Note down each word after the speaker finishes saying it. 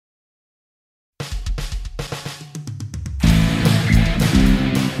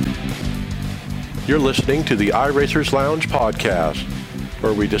You're listening to the iRacers Lounge podcast,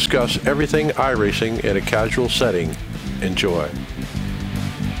 where we discuss everything iRacing in a casual setting. Enjoy.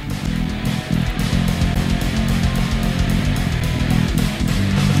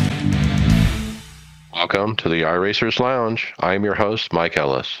 Welcome to the iRacers Lounge. I'm your host, Mike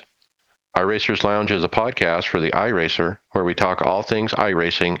Ellis. iRacers Lounge is a podcast for the iRacer, where we talk all things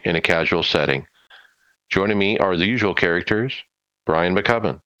iRacing in a casual setting. Joining me are the usual characters, Brian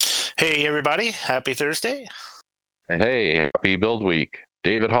McCubbin. Hey, everybody. Happy Thursday. And hey, happy build week.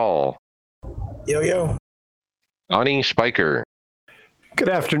 David Hall. Yo. Donnie Spiker. Good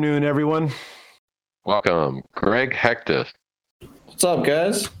afternoon, everyone. Welcome. Greg Hectus. What's up,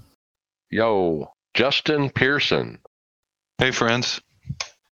 guys? Yo. Justin Pearson. Hey, friends.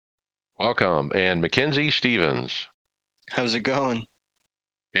 Welcome. And Mackenzie Stevens. How's it going?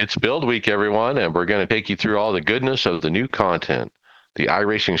 It's build week, everyone, and we're going to take you through all the goodness of the new content. The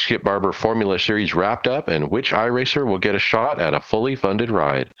iRacing Skip Barber Formula Series wrapped up, and which iRacer will get a shot at a fully funded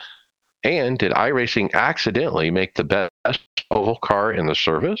ride? And did iRacing accidentally make the best oval car in the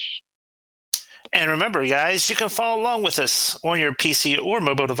service? And remember, guys, you can follow along with us on your PC or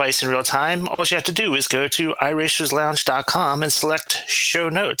mobile device in real time. All you have to do is go to iRacersLounge.com and select Show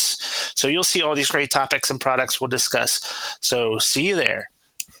Notes. So you'll see all these great topics and products we'll discuss. So see you there.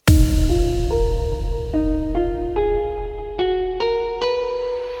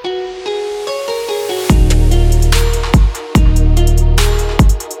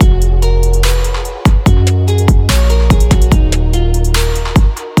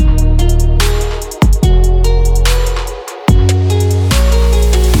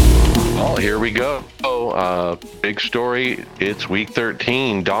 Big story. It's week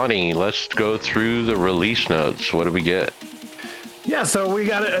 13. Donnie, let's go through the release notes. What do we get? Yeah, so we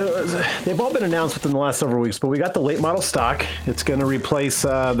got they've all been announced within the last several weeks, but we got the late model stock. It's going to replace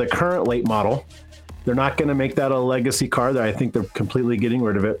the current late model. They're not going to make that a legacy car. I think they're completely getting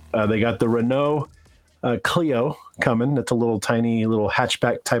rid of it. They got the Renault Clio coming. It's a little tiny little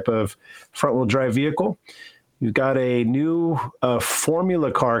hatchback type of front wheel drive vehicle. You've got a new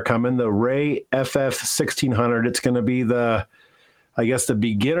formula car coming, the Ray FF 1600. It's going to be the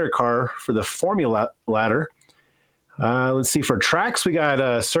beginner car for the Formula ladder. Let's see, for tracks, we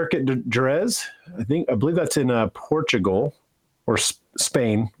got Circuit Jerez. I believe that's in Portugal or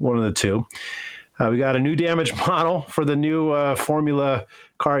Spain, one of the two. We got a new damage model for the new Formula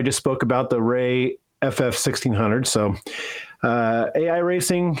car I just spoke about, the Ray FF 1600. So AI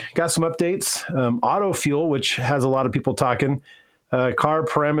Racing got some updates. Auto Fuel, which has a lot of people talking. Car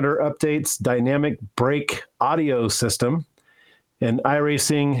parameter updates, dynamic brake audio system, and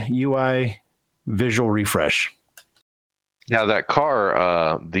iRacing UI visual refresh. Yeah, that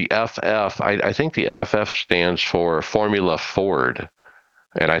car, the FF, I think the FF stands for Formula Ford.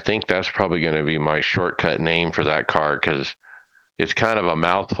 And I think that's probably going to be my shortcut name for that car because it's kind of a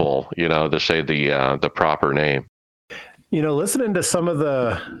mouthful, to say the proper name. Listening to some of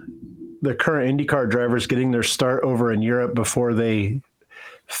the current IndyCar drivers getting their start over in Europe before they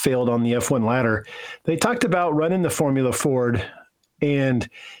failed on the F1 ladder, they talked about running the Formula Ford, and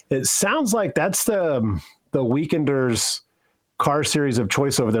it sounds like that's the weekenders car series of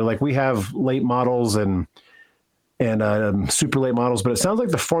choice over there. Like we have late models and super late models, but it sounds like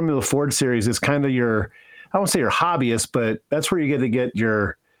the Formula Ford series is kind of I won't say your hobbyist, but that's where you get to get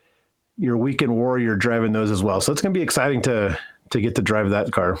your weekend warrior driving those as well. So it's going to be exciting to get to drive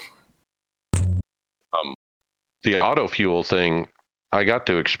that car. The auto fuel thing, I got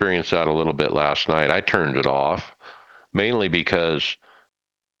to experience that a little bit last night. I turned it off mainly because,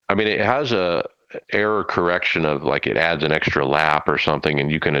 it has a error correction of like it adds an extra lap or something and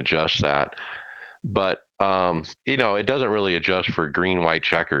you can adjust that. But, it doesn't really adjust for green, white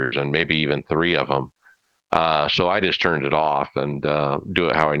checkers and maybe even 3 of them. So I just turned it off and do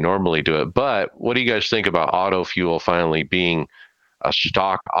it how I normally do it. But what do you guys think about auto fuel finally being a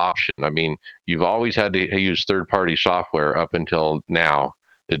stock option? You've always had to use third-party software up until now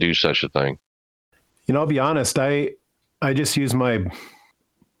to do such a thing. I'll be honest. I just use my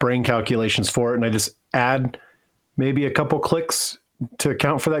brain calculations for it, and I just add maybe a couple clicks to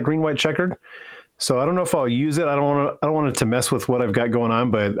account for that green, white checkered. So I don't know if I'll use it. I don't want it to mess with what I've got going on,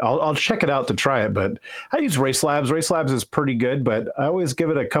 but I'll check it out to try it. But I use Race Labs. Race Labs is pretty good, but I always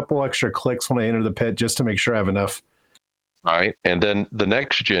give it a couple extra clicks when I enter the pit just to make sure I have enough. All right. And then the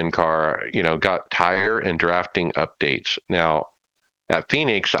next gen car, got tire and drafting updates. Now at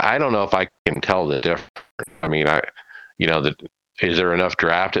Phoenix, I don't know if I can tell the difference. Is there enough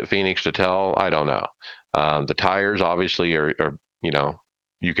draft at Phoenix to tell? I don't know. The tires obviously are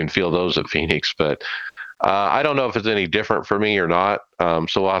you can feel those at Phoenix, but I don't know if it's any different for me or not.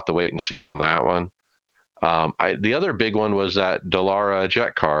 So we'll have to wait and see on that one. The other big one was that Dallara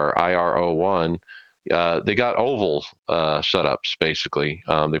jet car, IR01. They got oval setups, basically.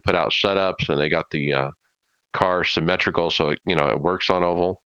 They put out setups, and they got the car symmetrical, so it works on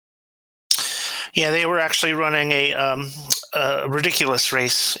oval. Yeah, they were actually running a ridiculous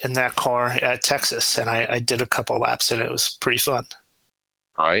race in that car at Texas, and I did a couple laps, and it was pretty fun.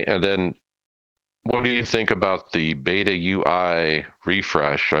 All right, and then what do you think about the Beta UI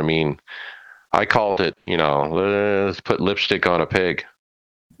refresh? I mean, I called it, let's put lipstick on a pig.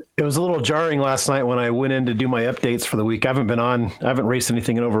 It was a little jarring last night when I went in to do my updates for the week. I haven't raced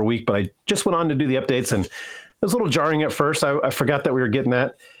anything in over a week, but I just went on to do the updates, and it was a little jarring at first. I forgot that we were getting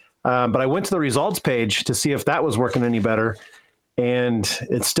that. But I went to the results page to see if that was working any better, and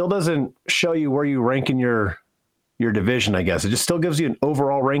it still doesn't show you where you rank in your division, I guess. It just still gives you an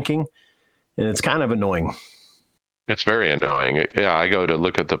overall ranking, and it's kind of annoying. It's very annoying. Yeah, I go to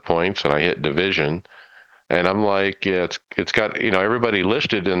look at the points, and I hit division, and I'm like, yeah, it's got everybody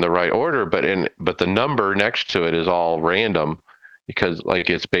listed in the right order, but the number next to it is all random because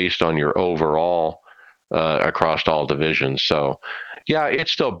it's based on your overall across all divisions. So. Yeah,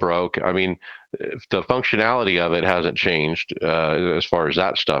 it's still broke. I mean, the functionality of it hasn't changed as far as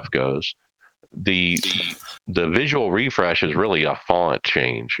that stuff goes. The visual refresh is really a font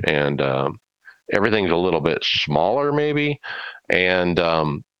change, and everything's a little bit smaller maybe. And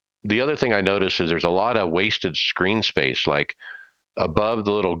the other thing I noticed is there's a lot of wasted screen space, like above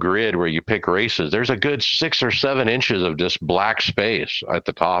the little grid where you pick races. There's a good 6 or 7 inches of just black space at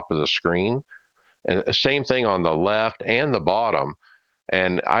the top of the screen. And the same thing on the left and the bottom.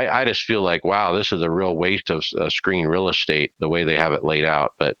 And I just feel like, wow, this is a real waste of screen real estate, the way they have it laid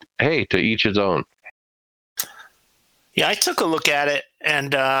out. But hey, to each his own. Yeah, I took a look at it,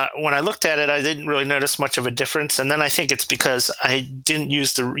 and when I looked at it, I didn't really notice much of a difference. And then I think it's because I didn't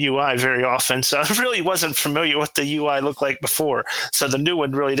use the UI very often, so I really wasn't familiar with the UI looked like before. So the new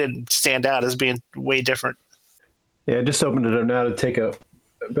one really didn't stand out as being way different. Yeah, I just opened it up now to take a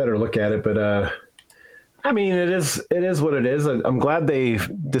better look at it, but I mean, it is what it is. I'm glad they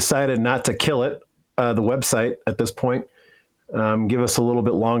decided not to kill it, the website at this point. Give us a little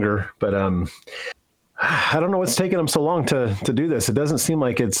bit longer, but I don't know what's taking them so long to do this. It doesn't seem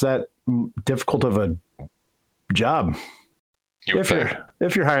like it's that difficult of a job if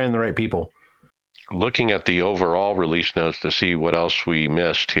you're hiring the right people. Looking at the overall release notes to see what else we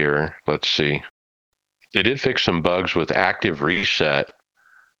missed here. Let's see. They did fix some bugs with Active Reset.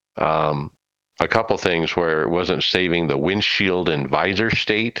 A couple things where it wasn't saving the windshield and visor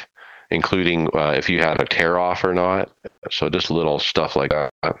state, including if you had a tear off or not. So just little stuff like that.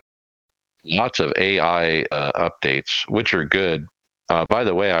 Lots of AI updates, which are good. By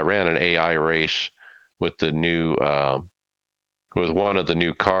the way, I ran an AI race with the new with one of the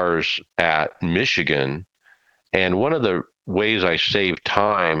new cars at Michigan, and one of the ways I save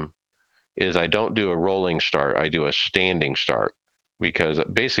time is I don't do a rolling start. I do a standing start because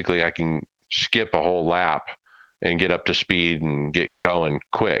basically I can skip a whole lap and get up to speed and get going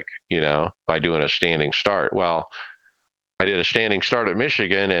quick, by doing a standing start. Well, I did a standing start at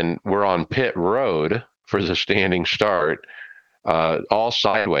Michigan, and we're on pit road for the standing start, all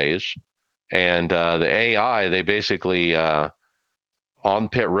sideways. And the AI, they basically on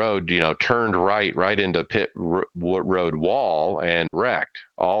pit road, turned right into pit road wall and wrecked.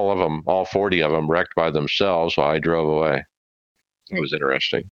 All of them, all 40 of them wrecked by themselves while I drove away. It was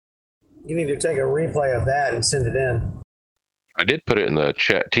interesting. You need to take a replay of that and send it in. I did put it in the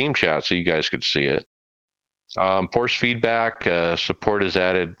team chat so you guys could see it. Force feedback support has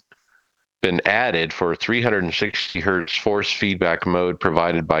been added for 360 hertz force feedback mode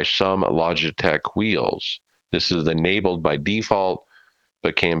provided by some Logitech wheels. This is enabled by default,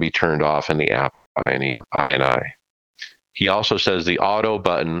 but can be turned off in the app by any INI. He also says the auto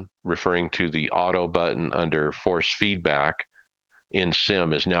button, referring to the auto button under force feedback in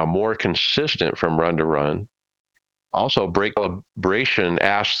sim, is now more consistent from run to run. Also, brake calibration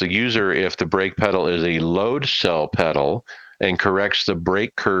asks the user if the brake pedal is a load cell pedal and corrects the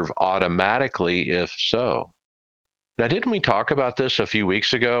brake curve automatically if so. Now, didn't we talk about this a few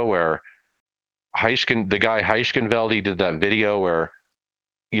weeks ago where the guy Heiskensveld did that video where,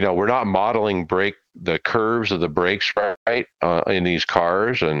 we're not modeling the curves of the brakes right in these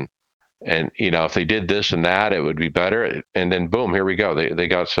cars, and if they did this and that, it would be better. And then boom, here we go. They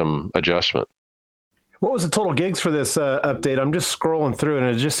got some adjustment. What was the total gigs for this update? I'm just scrolling through, and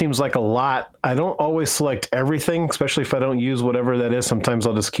it just seems like a lot. I don't always select everything, especially if I don't use whatever that is. Sometimes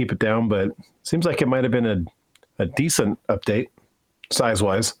I'll just keep it down, but it seems like it might have been a decent update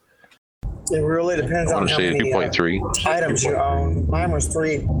size-wise. It really depends on how many items you own. Mine was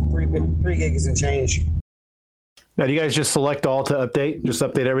three gigs and change. Now, do you guys just select all to update? Just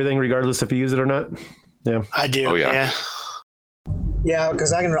update everything regardless if you use it or not? Yeah. I do. Oh, yeah. Yeah. Yeah,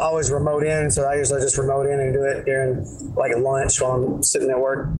 because I can always remote in, so I usually just remote in and do it during like at lunch while I'm sitting at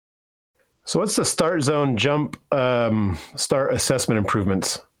work. So what's the start zone jump start assessment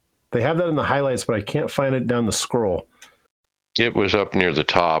improvements? They have that in the highlights, but I can't find it down the scroll. It was up near the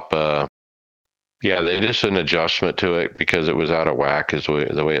top. Yeah, they just an adjustment to it because it was out of whack is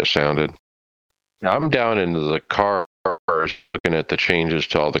the way it sounded. Now, I'm down into the cars looking at the changes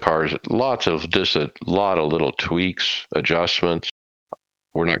to all the cars. Just a lot of little tweaks, adjustments.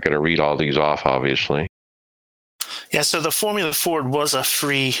 We're not going to read all these off, obviously. Yeah, so the Formula Ford was a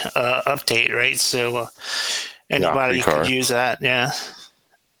free update, right? So anybody free car. could use that, yeah.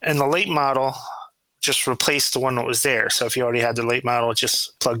 And the late model just replaced the one that was there. So if you already had the late model, it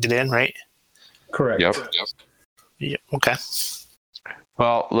just plugged it in, right? Correct. Yep. Yeah. Okay.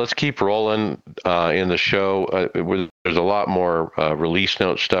 Well, let's keep rolling in the show. There's a lot more release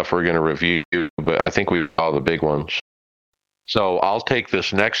note stuff we're going to review, but I think we've all the big ones. So I'll take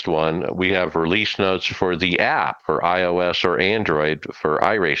this next one. We have release notes for the app for iOS or Android for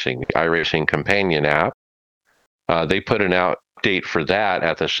iRacing, the iRacing Companion app. They put an update for that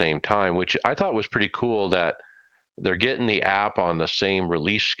at the same time, which I thought was pretty cool that they're getting the app on the same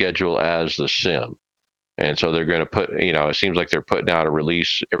release schedule as the sim. And so they're going to put, it seems like they're putting out a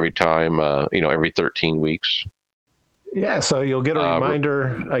release every time, every 13 weeks. Yeah, so you'll get a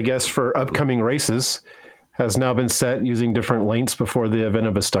reminder, I guess, for upcoming races. Has now been set using different links before the event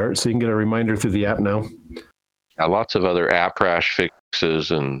of a start. So you can get a reminder through the app now. Lots of other app crash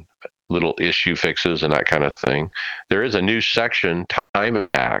fixes and little issue fixes and that kind of thing. There is a new section, Time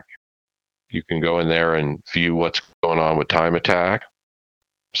Attack. You can go in there and view what's going on with Time Attack.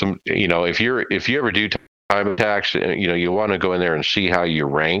 If you ever do time attacks, you want to go in there and see how you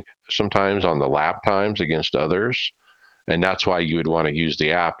rank sometimes on the lap times against others. And that's why you would want to use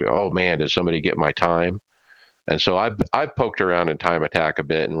the app. Oh man, did somebody get my time? And so I've poked around in Time Attack a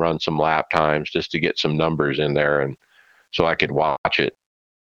bit and run some lap times just to get some numbers in there, and so I could watch it.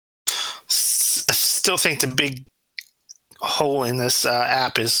 I still think the big hole in this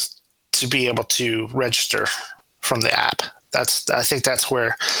app is to be able to register from the app. I think that's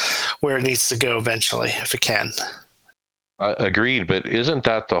where it needs to go eventually, if it can. Agreed, but isn't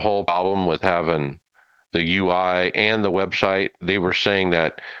that the whole problem with having the UI and the website? They were saying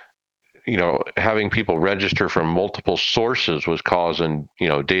that having people register from multiple sources was causing,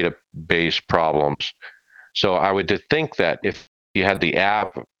 database problems. So I would think that if you had the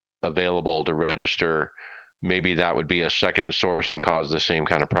app available to register, maybe that would be a second source and cause the same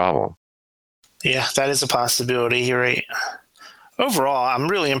kind of problem. Yeah, that is a possibility. You're right. Overall, I'm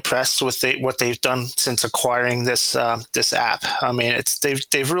really impressed with what they've done since acquiring this app. I mean,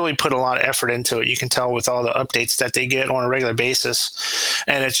 they've really put a lot of effort into it. You can tell with all the updates that they get on a regular basis,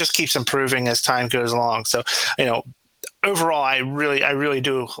 and it just keeps improving as time goes along. So, overall, I really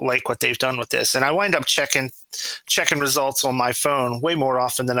do like what they've done with this, and I wind up checking results on my phone way more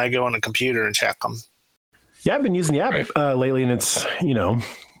often than I go on a computer and check them. Yeah, I've been using the app lately, and it's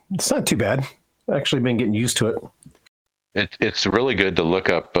it's not too bad. I've actually been getting used to it. It's really good to look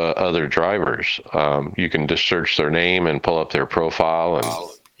up other drivers. You can just search their name and pull up their profile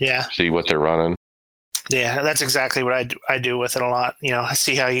and see what they're running. Yeah, that's exactly what I do with it a lot. I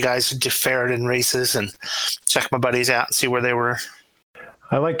see how you guys fared in races and check my buddies out and see where they were.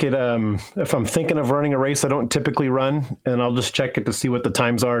 I like it. If I'm thinking of running a race I don't typically run, and I'll just check it to see what the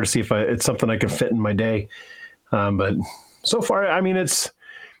times are to see if it's something I can fit in my day. But so far, I mean,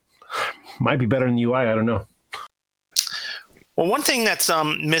 might be better than the UI. I don't know. Well, one thing that's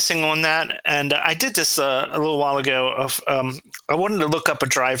missing on that, and I did this a little while ago, I wanted to look up a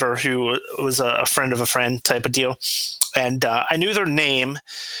driver who was a friend of a friend type of deal, and I knew their name,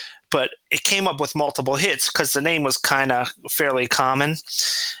 but it came up with multiple hits because the name was kind of fairly common,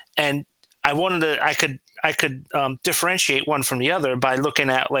 and I could differentiate one from the other by looking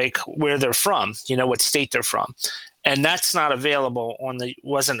at like where they're from, what state they're from. And that's not available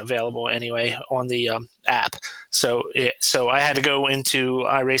wasn't available anyway on the app. So I had to go into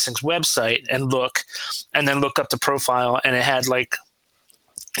iRacing's website and then look up the profile, and it had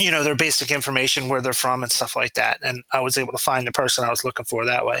their basic information, where they're from and stuff like that. And I was able to find the person I was looking for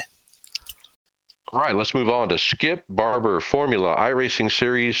that way. All right, let's move on to Skip Barber Formula iRacing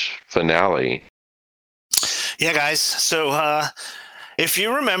Series finale. Yeah, guys. So, if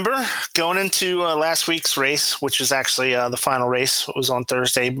you remember, going into last week's race, which was actually the final race, it was on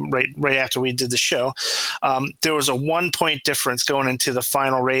Thursday, right after we did the show, there was a 1 point difference going into the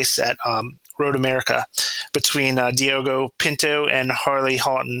final race at Road America. between Diogo Pinto and Harley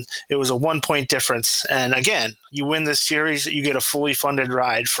Haughton. It was a 1-point difference. And again, you win this series, you get a fully funded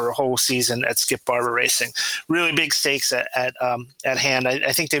ride for a whole season at Skip Barber Racing. Really big stakes at hand.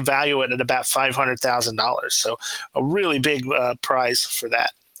 I think they value it at about $500,000. So a really big prize for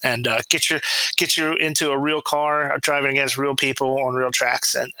that. And get you into a real car, driving against real people on real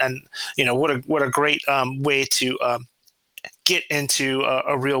tracks, and what a great way to get into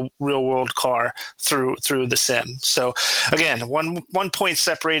a real world car through the sim. So again, one point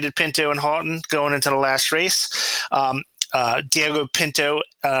separated Pinto and Haughton going into the last race. Diogo Pinto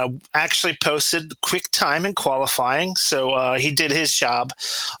actually posted quick time in qualifying, so he did his job.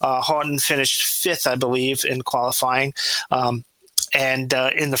 Haughton finished 5th, I believe, in qualifying. And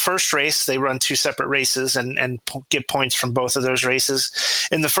in the first race, they run 2 separate races and get points from both of those races.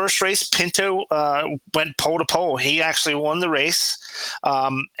 In the first race, Pinto went pole to pole. He actually won the race,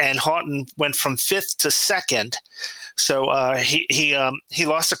 and Haughton went from 5th to 2nd. So he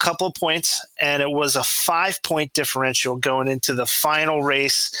lost a couple of points, and it was a 5-point differential going into the final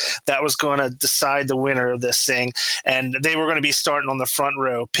race that was going to decide the winner of this thing. And they were going to be starting on the front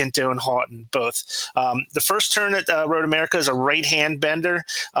row, Pinto and Haughton both. The first turn at Road America is a right-hand bender.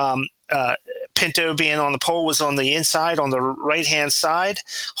 Pinto being on the pole was on the inside, on the right-hand side.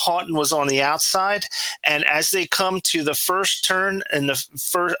 Haughton was on the outside. And as they come to the first turn and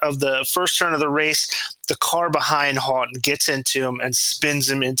the first turn of the race, the car behind Haughton gets into him and spins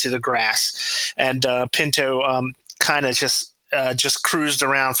him into the grass. And Pinto kind of just cruised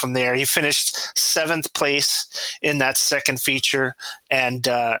around from there. He finished 7th place in that second feature and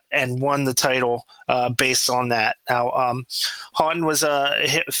won the title based on that. Now, Haughton was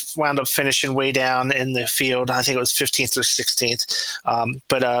wound up finishing way down in the field. I think it was 15th or 16th.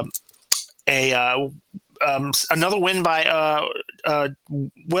 But another win by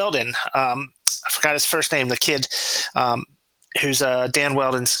Weldon. I forgot his first name. The kid who's Dan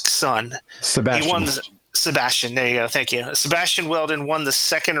Weldon's son. Sebastian. He won. Sebastian, there you go. Thank you. Sebastian Weldon won the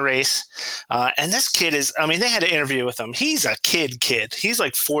second race. And this kid they had an interview with him. He's a kid. He's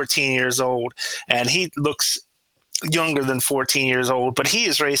like 14 years old, and he looks younger than 14 years old, but he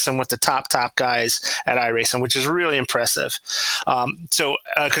is racing with the top guys at iRacing, which is really impressive. So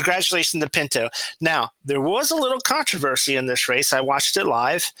congratulations to Pinto. Now, there was a little controversy in this race. I watched it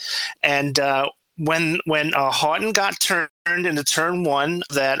live, and when Haughton got turned into turn 1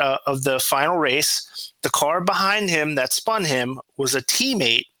 of the final race, the car behind him that spun him was a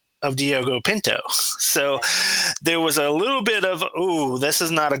teammate of Diogo Pinto. So there was a little bit of, this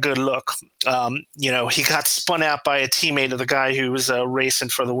is not a good look. He got spun out by a teammate of the guy who was racing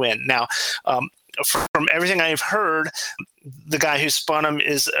for the win. Now, from everything I've heard, the guy who spun him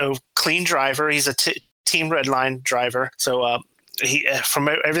is a clean driver. He's a Team Redline driver. So from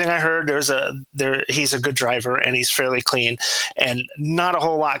everything I heard, he's a good driver and he's fairly clean, and not a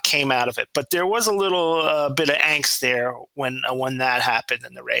whole lot came out of it. But there was a little bit of angst there when that happened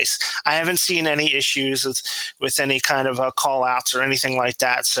in the race. I haven't seen any issues with any kind of call outs or anything like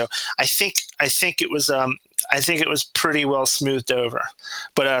that. So I think it was pretty well smoothed over.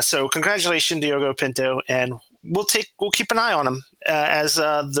 But so congratulations, Diogo Pinto, and we'll keep an eye on him as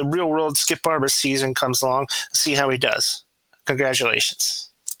the real world Skip Barber season comes along. See how he does.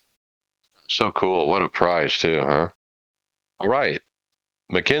 Congratulations. So cool. What a prize, too, huh? All right.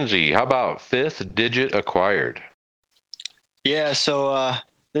 Mackenzie, how about 5th digit acquired? Yeah, so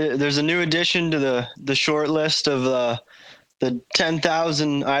there's a new addition to the short list of the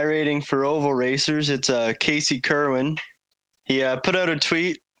 10,000 iRating for oval racers. It's Casey Kerwin. He put out a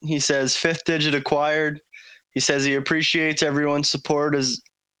tweet. He says, 5th digit acquired. He says he appreciates everyone's support as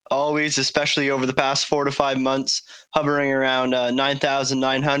always, especially over the past 4 to 5 months, hovering around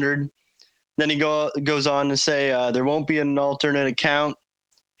 9,900. Then he goes on to say there won't be an alternate account.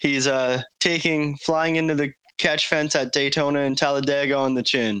 He's flying into the catch fence at Daytona and Talladega on the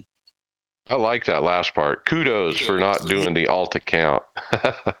chin. I like that last part. Kudos for not doing the alt account.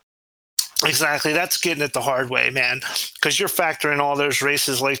 Exactly. That's getting it the hard way, man, because you're factoring all those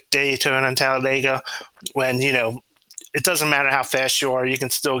races like Daytona and Talladega when, it doesn't matter how fast you are, you can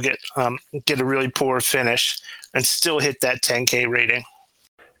still get a really poor finish and still hit that 10K rating.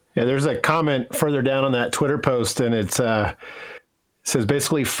 Yeah, there's a comment further down on that Twitter post, and it says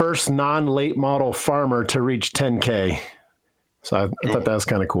basically first non-late model farmer to reach 10K. So I thought that was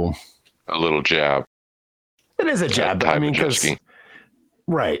kind of cool. A little jab. It is a jab. I mean,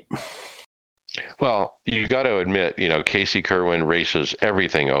 right. Well, you got to admit, Casey Kerwin races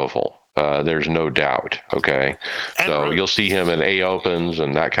everything oval. There's no doubt. Okay. So you'll see him in A Opens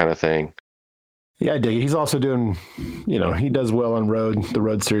and that kind of thing. Yeah, I dig it. He's also doing, he does well on the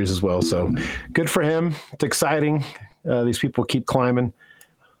road series as well. So good for him. It's exciting. These people keep climbing.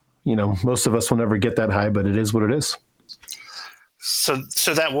 Most of us will never get that high, but it is what it is. So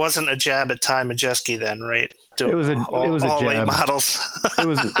that wasn't a jab at Ty Majeski then, right? It was a jab. Late models.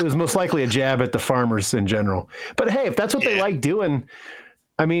 it was most likely a jab at the farmers in general. But hey, if that's what they like doing,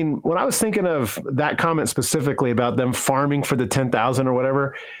 I mean, when I was thinking of that comment specifically about them farming for the 10,000 or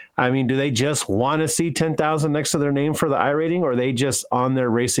whatever, I mean, do they just want to see 10,000 next to their name for the I rating, or are they just on there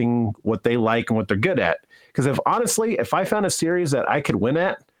racing what they like and what they're good at? Because if I found a series that I could win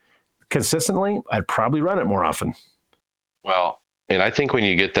at consistently, I'd probably run it more often. Well, and I think when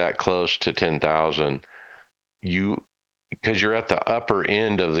you get that close to 10,000, because you're at the upper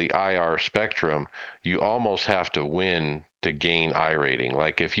end of the IR spectrum, you almost have to win to gain I rating.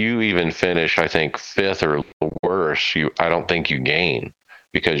 Like if you even finish, I think, 5th or worse, I don't think you gain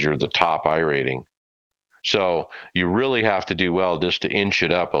because you're the top I rating. So you really have to do well just to inch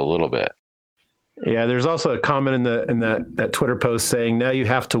it up a little bit. Yeah, there's also a comment in that Twitter post saying now you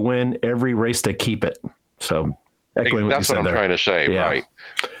have to win every race to keep it. So that's what I'm trying to say, yeah. Right?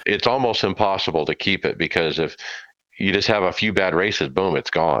 It's almost impossible to keep it because if you just have a few bad races, boom, it's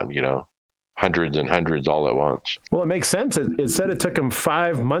gone. Hundreds and hundreds all at once. Well, it makes sense. It said it took him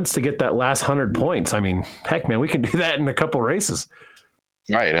 5 months to get that last 100 points. I mean, heck, man, we can do that in a couple races.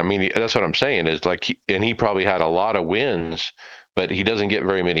 Right. I mean, that's what I'm saying is like, and he probably had a lot of wins, but he doesn't get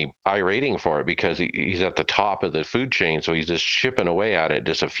very many I rating for it because he's at the top of the food chain. So he's just chipping away at it,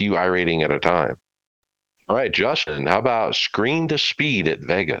 just a few I rating at a time. All right, Justin, how about Screen to Speed at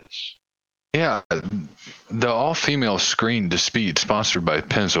Vegas? Yeah, the all-female Screen to Speed sponsored by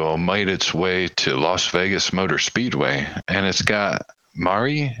Pennzoil made its way to Las Vegas Motor Speedway, and it's got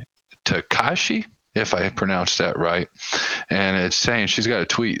Mari Takashi, if I pronounced that right, and it's saying she's got a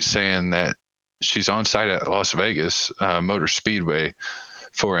tweet saying that she's on site at Las Vegas Motor Speedway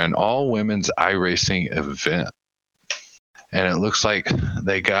for an all-women's iRacing event. And it looks like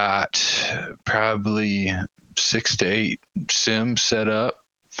they got probably 6 to 8 sims set up,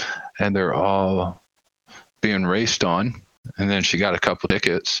 and they're all being raced on. And then she got a couple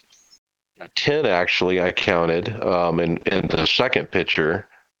tickets. 10, actually, I counted. In the second picture,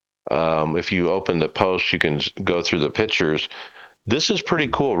 if you open the post, you can go through the pictures. This is pretty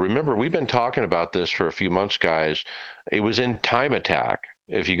cool. Remember, we've been talking about this for a few months, guys. It was in Time Attack.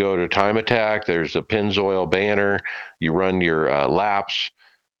 If you go to Time Attack, there's a Pennzoil banner. You run your laps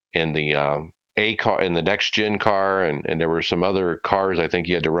in the A car, in the next gen car, and there were some other cars I think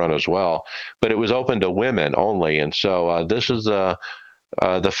you had to run as well. But it was open to women only, and so this is the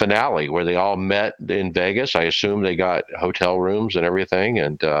finale where they all met in Vegas. I assume they got hotel rooms and everything,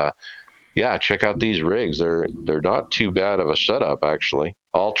 and yeah, check out these rigs. They're not too bad of a setup actually.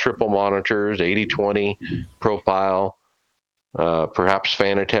 All triple monitors, 80/20 profile. Perhaps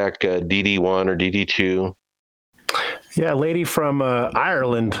Fanatec DD1 or DD2. Yeah, a lady from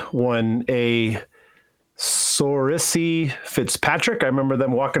Ireland won a Sorisi Fitzpatrick. I remember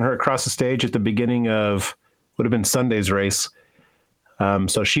them walking her across the stage at the beginning of would have been Sunday's race.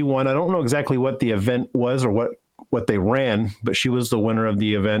 So she won. I don't know exactly what the event was or what they ran, but she was the winner of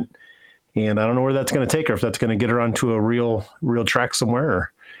the event. And I don't know where that's going to take her, if that's going to get her onto a real track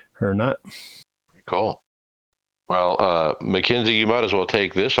somewhere or not. Cool. Well, Mackenzie, you might as well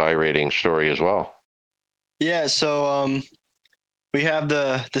take this iRating story as well. Yeah, so we have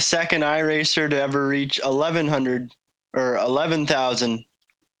the second iRacer to ever reach 1,100 or 11,000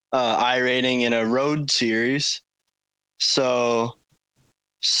 iRating in a road series. So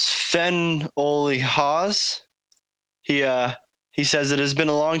Sven Ole Haas, he says it has been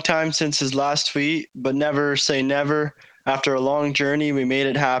a long time since his last tweet, but never say never. After a long journey, we made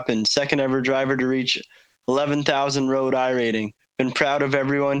it happen. Second ever driver to reach 11,000 road iRating. Been proud of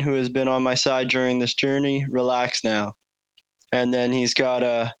everyone who has been on my side during this journey. Relax now. And then he's got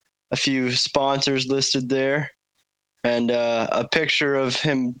a few sponsors listed there, and a picture of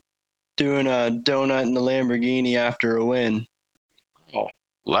him doing a donut in the Lamborghini after a win. Oh,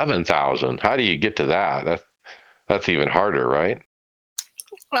 11,000. How do you get to that? That's even harder, right?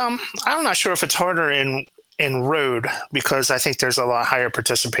 I'm not sure if it's harder in road because I think there's a lot higher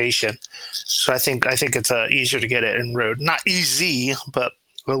participation. So I think it's easier to get it in road. Not easy, but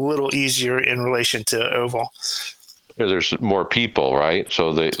a little easier in relation to oval. There's more people, right?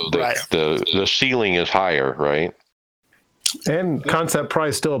 So the ceiling is higher, right? And concept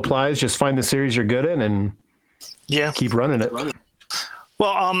price still applies. Just find the series you're good in and keep running it.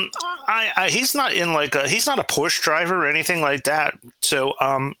 Well, he's not in he's not a Porsche driver or anything like that. So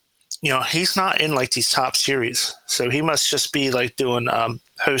he's not in like these top series, so he must just be like doing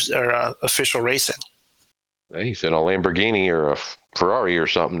host or official racing. He's in a Lamborghini or a Ferrari or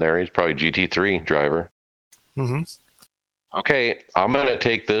something there. He's probably GT3 driver. Mm-hmm. Okay, I'm going to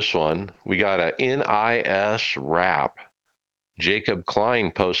take this one. We got a NIS wrap. Jacob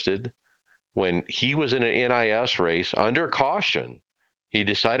Klein posted when he was in an NIS race under caution. He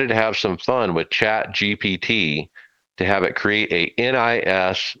decided to have some fun with Chat GPT to have it create a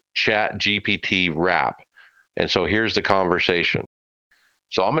NIS Chat GPT wrap. And so here's the conversation.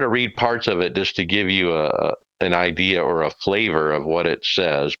 So I'm going to read parts of it just to give you an idea or a flavor of what it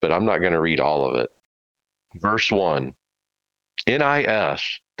says, but I'm not going to read all of it. Verse 1,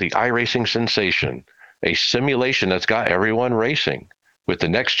 NIS, the iRacing sensation, a simulation that's got everyone racing. With the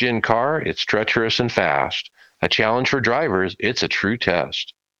next-gen car, it's treacherous and fast. A challenge for drivers, it's a true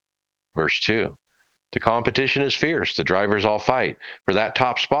test. Verse 2, the competition is fierce. The drivers all fight. For that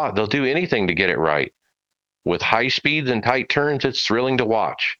top spot, they'll do anything to get it right. With high speeds and tight turns, it's thrilling to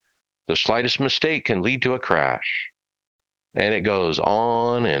watch. The slightest mistake can lead to a crash. And it goes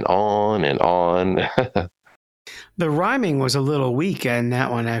on and on and on. The rhyming was a little weak in that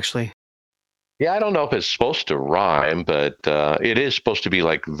one, actually. Yeah, I don't know if it's supposed to rhyme, but it is supposed to be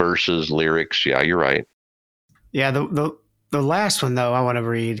like verses, lyrics. Yeah, you're right. Yeah, the last one though I want to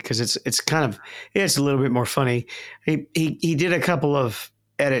read because it's a little bit more funny. He did a couple of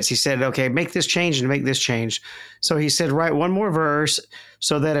edits. He said, okay, make this change and make this change. So he said, write one more verse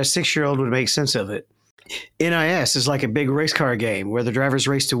so that a 6-year-old would make sense of it. NIS is like a big race car game where the drivers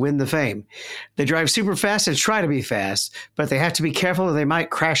race to win the fame. They drive super fast and try to be fast, but they have to be careful or they might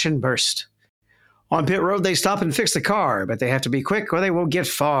crash and burst. On pit road, they stop and fix the car, but they have to be quick or they won't get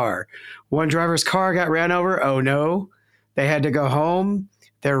far. One driver's car got ran over. Oh no. They had to go home.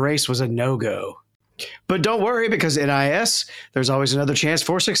 Their race was a no-go. But don't worry, because NIS, there's always another chance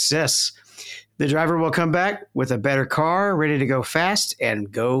for success. The driver will come back with a better car, ready to go fast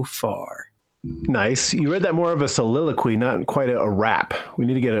and go far. Nice. You read that more of a soliloquy, not quite a rap. We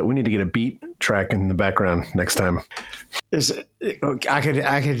need to get a beat track in the background next time. I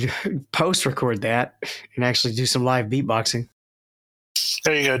could post record that and actually do some live beatboxing.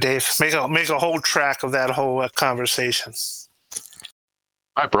 There you go, Dave. Make a whole track of that whole conversation.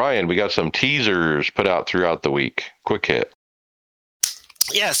 All right, Brian, we got some teasers put out throughout the week. Quick hit.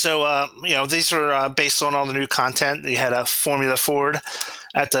 Yeah, so these are based on all the new content. You had a Formula Ford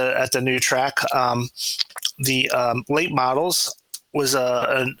at the new track. The late models was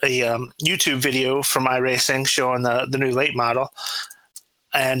a YouTube video from iRacing showing the new late model,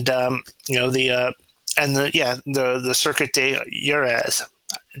 and the Circuit de Jerez.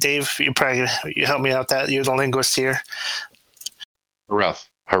 Dave, you help me out. That you're the linguist here. Jerez.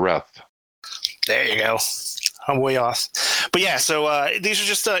 There you go. I'm way off. But yeah, so these are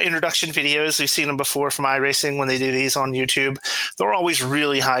just introduction videos. We've seen them before from iRacing when they do these on YouTube. They're always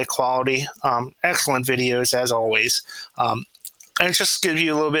really high quality, excellent videos as always. And it just gives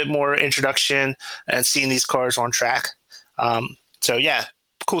you a little bit more introduction and seeing these cars on track. So yeah,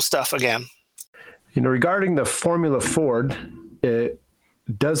 cool stuff again. Regarding the Formula Ford, it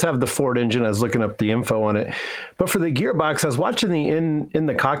does have the Ford engine. I was looking up the info on it. But for the gearbox, I was watching the in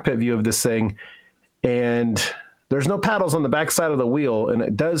the cockpit view of this thing, and there's no paddles on the back side of the wheel, and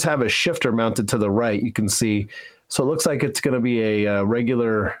it does have a shifter mounted to the right, you can see. So it looks like it's going to be a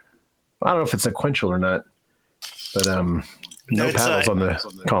regular, I don't know if it's sequential or not, but no paddles on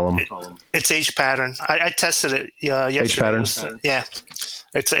the column. It's H pattern. I tested it yesterday. H pattern? Yeah,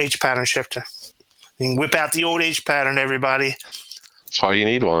 it's an H pattern shifter. You can whip out the old H pattern, everybody. That's all you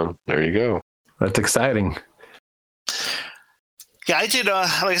need one. There you go. That's exciting. Yeah, I did.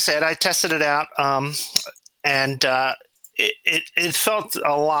 Like I said, I tested it out, and it felt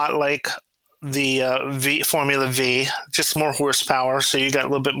a lot like the Formula V, just more horsepower. So you got a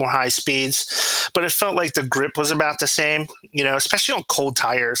little bit more high speeds, but it felt like the grip was about the same. Especially on cold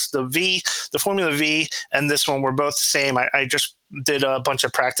tires. The Formula V, and this one were both the same. I just did a bunch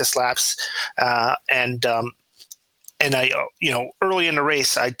of practice laps, and I, early in the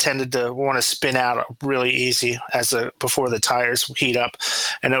race, I tended to want to spin out really easy before the tires heat up,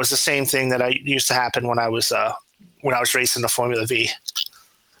 and it was the same thing that I used to happen when I was racing the Formula V.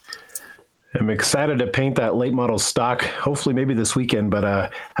 I'm excited to paint that late model stock. Hopefully, maybe this weekend.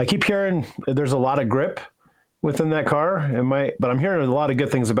 But I keep hearing there's a lot of grip within that car. But I'm hearing a lot of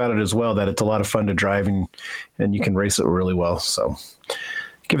good things about it as well. That it's a lot of fun to drive and you can race it really well. So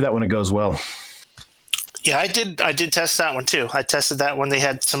give that one a go as well. Yeah, I did test that one too. I tested that when they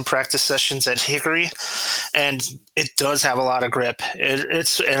had some practice sessions at Hickory, and it does have a lot of grip.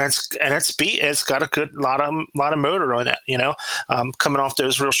 It's got a good lot of motor on it. Coming off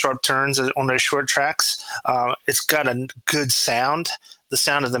those real sharp turns on those short tracks, it's got a good sound. The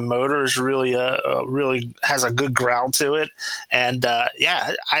sound of the motor is really has a good growl to it, and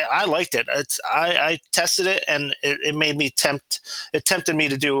I liked it. I tested it, and it made me tempted me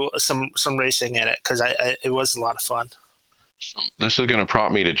to do some racing in it because it was a lot of fun. This is going to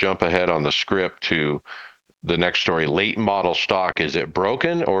prompt me to jump ahead on the script to the next story. Late model stock, is it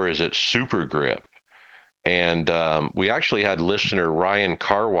broken or is it super grip? And we actually had listener Ryan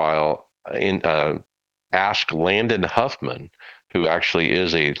Carwile ask Landon Huffman, who actually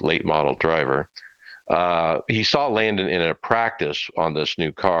is a late model driver. He saw Landon in a practice on this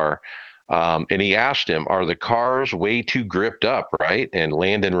new car, and he asked him, are the cars way too gripped up, right? And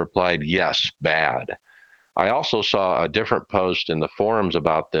Landon replied, yes, bad. I also saw a different post in the forums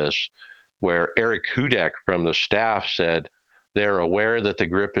about this where Eric Hudek from the staff said they're aware that the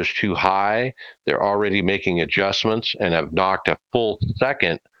grip is too high. They're already making adjustments and have knocked a full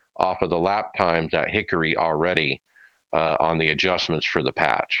second off of the lap times at Hickory already on the adjustments for the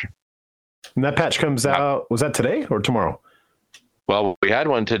patch. And that patch comes out, was that today or tomorrow? Well, we had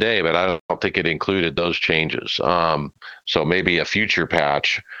one today, but I don't think it included those changes. So maybe a future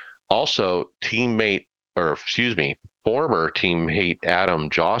patch. Also, former teammate Adam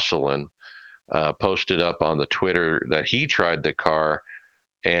Jocelyn posted up on the Twitter that he tried the car,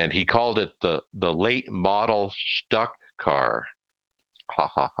 and he called it the late model stuck car. Ha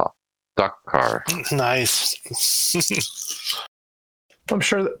ha ha. Stuck car. Nice. I'm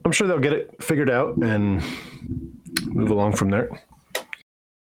sure they'll get it figured out and move along from there.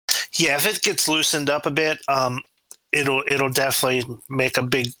 Yeah, if it gets loosened up a bit, it'll definitely make a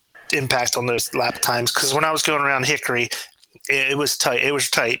big impact on those lap times. Because when I was going around Hickory, it was tight. It was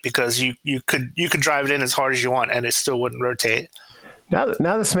tight because you could drive it in as hard as you want, and it still wouldn't rotate.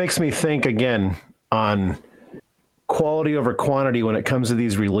 Now this makes me think again on quality over quantity when it comes to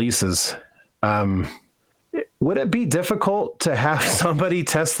these releases. Would it be difficult to have somebody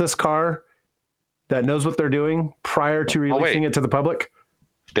test this car that knows what they're doing prior to releasing it to the public?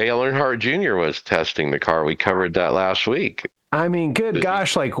 Dale Earnhardt Jr. was testing the car. We covered that last week. I mean, good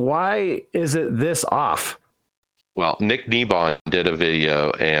gosh, like, why is it this off? Well, Nick Nebon did a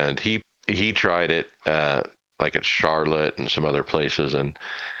video, and he tried it like at Charlotte and some other places, and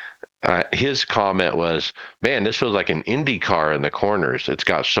his comment was, man, this was like an Indy car in the corners. It's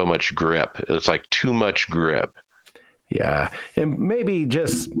got so much grip. It's like too much grip. Yeah. And maybe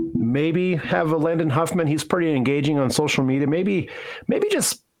have a Landon Huffman. He's pretty engaging on social media. Maybe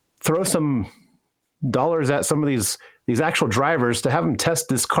just throw some dollars at some of these actual drivers to have them test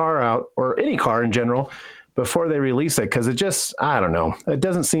this car out, or any car in general, before they release it. Cause I don't know. It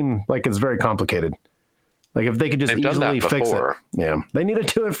doesn't seem like it's very complicated. Like if they could just easily fix it. Yeah. They need to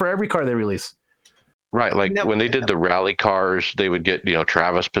do it for every car they release. Right. Like when they did the rally cars, they would get,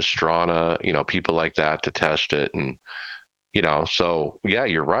 Travis Pastrana, people like that to test it. And, so yeah,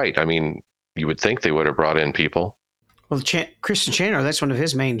 you're right. I mean, you would think they would have brought in people. Well, Christian Chandler, that's one of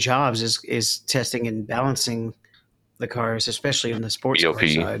his main jobs is testing and balancing the cars, especially in the sports car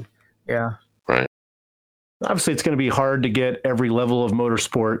side. Yeah. Right. Obviously, it's going to be hard to get every level of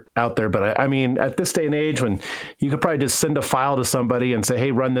motorsport out there. But I mean, at this day and age, when you could probably just send a file to somebody and say,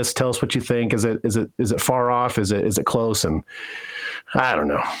 "Hey, run this. Tell us what you think. Is it far off? Is it close?" And I don't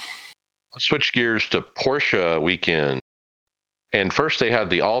know. Let's switch gears to Porsche weekend. And first, they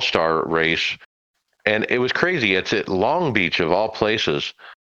had the All-Star race, and it was crazy. It's at Long Beach of all places,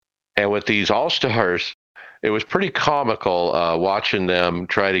 and with these All-Stars, it was pretty comical watching them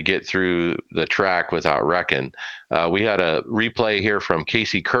try to get through the track without wrecking. We had a replay here from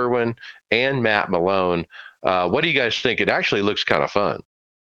Casey Kerwin and Matt Malone. What do you guys think? It actually looks kind of fun.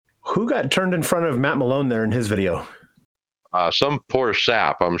 Who got turned in front of Matt Malone there in his video? Some poor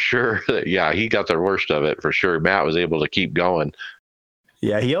sap, I'm sure. Yeah, he got the worst of it for sure. Matt was able to keep going.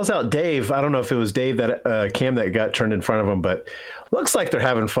 Yeah, he yells out Dave. I don't know if it was Dave that Cam that got turned in front of him, but looks like they're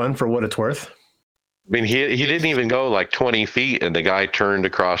having fun for what it's worth. I mean, he didn't even go like 20 feet, and the guy turned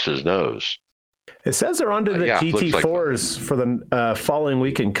across his nose. It says they're onto the GT4s for the following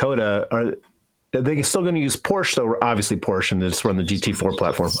week in COTA. Are they still going to use Porsche, though? Obviously Porsche, and just run the GT4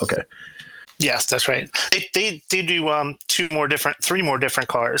 platform. Okay. Yes, that's right. They do three more different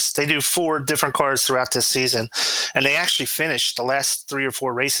cars. They do 4 different cars throughout this season, and they actually finished the last 3 or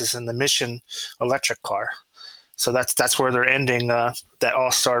 4 races in the Mission electric car. So that's where they're ending that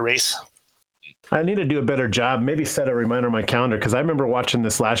All-Star race. I need to do a better job. Maybe set a reminder on my calendar because I remember watching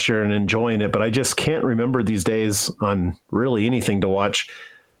this last year and enjoying it, but I just can't remember these days on really anything to watch.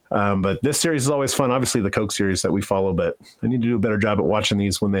 But this series is always fun. Obviously, the Coke series that we follow, but I need to do a better job at watching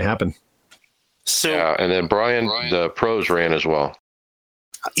these when they happen. So Yeah, and then Brian, the pros ran as well.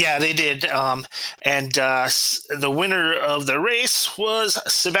 yeah, they did. The winner of the race was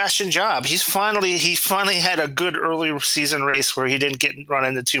Sebastian Job. He finally had a good early season race where he didn't run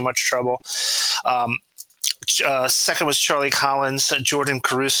into too much trouble. Second was Charlie Collins. Jordan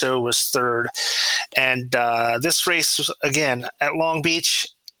Caruso was third. And this race was, again, at Long Beach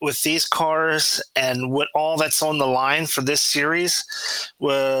with these cars and what all that's on the line for this series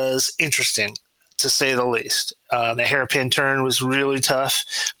was interesting, to say the least. The hairpin turn was really tough.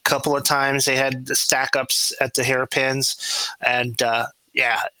 A couple of times they had the stack ups at the hairpins. And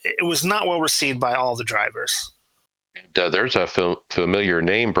it was not well received by all the drivers. There's a familiar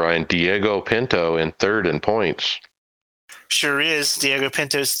name, Brian. Diego Pinto in third in points. Sure is. Diego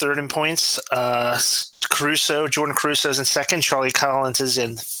Pinto's third in points. Jordan Caruso's in second. Charlie Collins is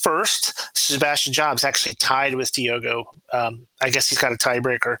in first. Sebastian Job's actually tied with Diego. I guess he's got a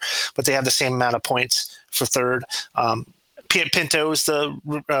tiebreaker, but they have the same amount of points for third. Pinto is the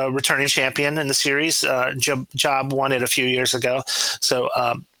returning champion in the series. Job won it a few years ago. So,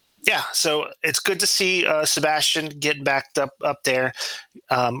 so it's good to see Sebastian getting backed up there,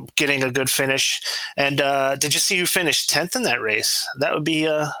 getting a good finish. And did you see who finished 10th in that race? That would be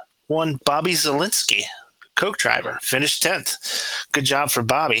one Bobby Zielinski, Coke driver, finished 10th. Good job for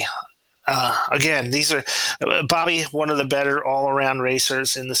Bobby. Again, these are Bobby, one of the better all-around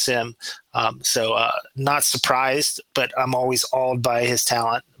racers in the sim. So not surprised, but I'm always awed by his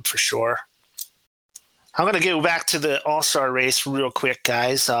talent for sure. I'm going to go back to the All-Star race real quick,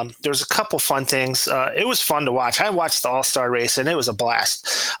 guys. There's a couple fun things. It was fun to watch. I watched the All-Star race, and it was a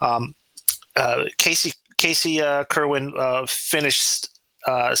blast. Casey Kerwin finished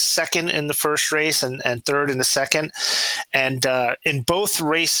second in the first race and third in the second. And in both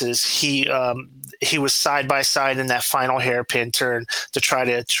races, he was side by side in that final hairpin turn to try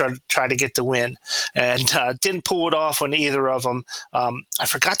to get the win, and didn't pull it off on either of them. I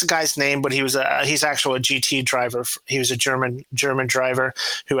forgot the guy's name, but he's actually a GT driver. He was a German driver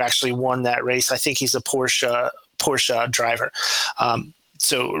who actually won that race. I think he's a Porsche driver.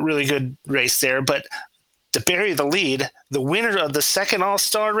 So really good race there. But to bury the lead, the winner of the second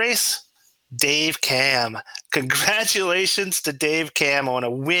All-Star race, Dave Cam. Congratulations to Dave Cam on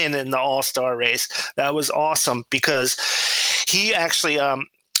a win in the All-Star race. That was awesome because he actually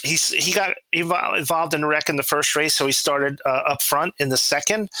he got involved in a wreck in the first race, so he started up front in the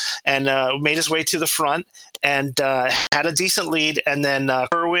second and made his way to the front and had a decent lead. And then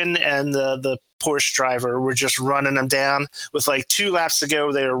Kerwin and the Porsche driver were just running them down with like 2 laps to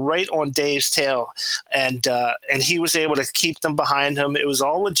go. They were right on Dave's tail, and he was able to keep them behind him. It was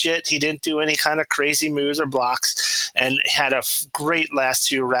all legit. He didn't do any kind of crazy moves or blocks, and had a great last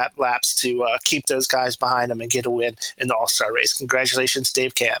 2 laps to keep those guys behind him and get a win in the All-Star race. Congratulations,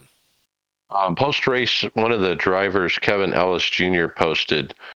 Dave Cam. Post-race, one of the drivers, Kevin Ellis Jr.,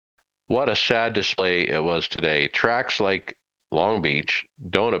 posted, "What a sad display it was today. Tracks like Long Beach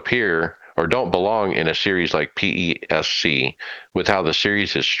don't appear or don't belong in a series like PESC with how the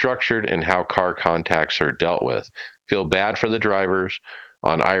series is structured and how car contacts are dealt with. Feel bad for the drivers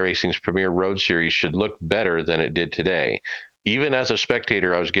on iRacing's Premier Road Series should look better than it did today. Even as a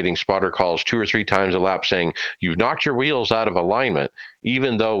spectator, I was getting spotter calls 2 or 3 times a lap saying, 'You've knocked your wheels out of alignment,'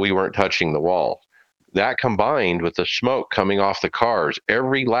 even though we weren't touching the wall. That combined with the smoke coming off the cars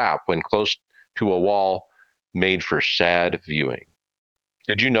every lap when close to a wall made for sad viewing."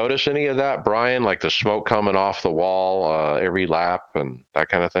 Did you notice any of that, Brian? Like the smoke coming off the wall every lap and that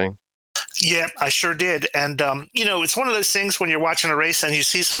kind of thing? Yeah, I sure did. And, it's one of those things when you're watching a race and you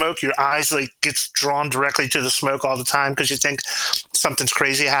see smoke, your eyes gets drawn directly to the smoke all the time because you think something's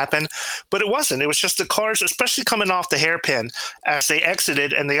crazy happened. But it wasn't. It was just the cars, especially coming off the hairpin, as they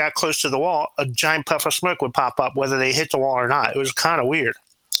exited and they got close to the wall, a giant puff of smoke would pop up, whether they hit the wall or not. It was kind of weird.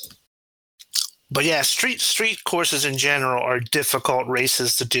 But yeah, street courses in general are difficult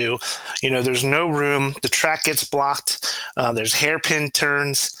races to do. There's no room. The track gets blocked. There's hairpin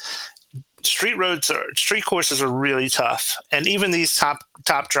turns. Street courses are really tough. And even these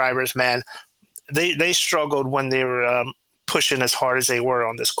top drivers, man, they struggled when they were pushing as hard as they were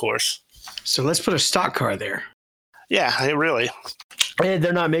on this course. So let's put a stock car there. Yeah, really. And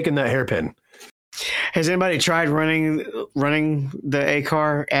they're not making that hairpin. Has anybody tried running the A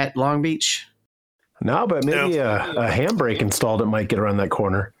car at Long Beach? No, but maybe a handbrake installed. It might get around that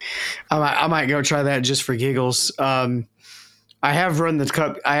corner. I might go try that just for giggles. I have run the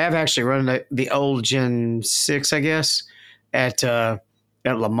Cup. I have actually run the old Gen 6, I guess, at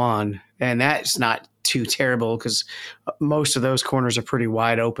Le Mans, and that's not too terrible because most of those corners are pretty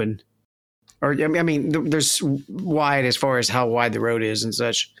wide open. Or I mean, there's wide as far as how wide the road is and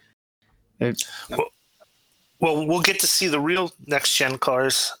such. Well, we'll get to see the real next-gen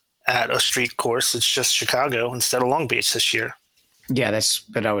cars at a street course. It's just Chicago instead of Long Beach this year. Yeah, that's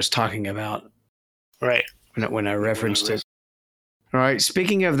what I was talking about. Right. When I referenced it. All right.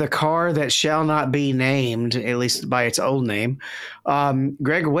 Speaking of the car that shall not be named, at least by its old name,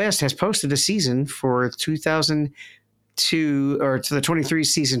 Greg West has posted a season for 2002 or to the 23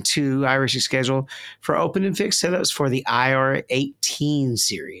 season 2 iRacing schedule for open and fixed setups for the IR18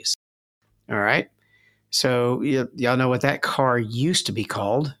 series. All right. So y'all know what that car used to be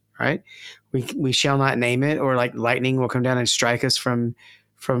called, right? We shall not name it, or like lightning will come down and strike us from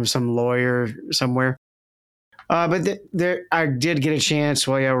some lawyer somewhere. But I did get a chance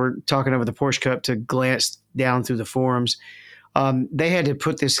while y'all were talking over the Porsche Cup to glance down through the forums. They had to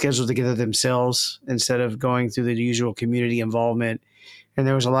put this schedule together themselves instead of going through the usual community involvement. And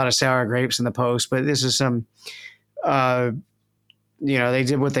there was a lot of sour grapes in the post, but this is some, they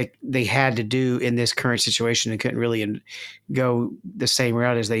did what they had to do in this current situation and couldn't really go the same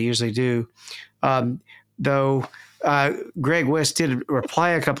route as they usually do. Though Greg West did reply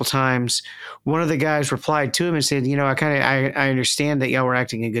a couple times. One of the guys replied to him and said, I understand that y'all were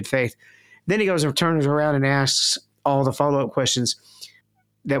acting in good faith. Then he goes and turns around and asks all the follow-up questions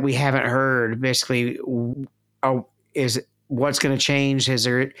that we haven't heard. Basically, is what's going to change? Is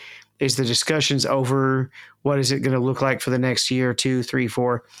the discussions over? What is it going to look like for the next year, 2, 3,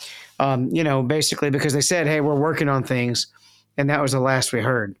 4? Basically because they said, hey, we're working on things. And that was the last we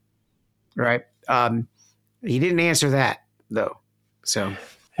heard. Right. He didn't answer that though. So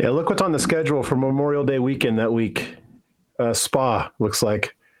yeah, look what's on the schedule for Memorial Day weekend that week. Spa looks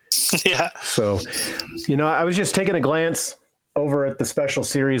like. Yeah. So, I was just taking a glance over at the special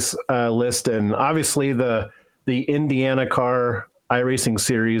series list, and obviously the Indiana car iRacing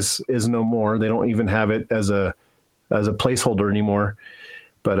series is no more. They don't even have it as a placeholder anymore.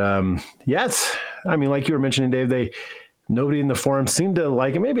 But like you were mentioning, Dave, nobody in the forum seemed to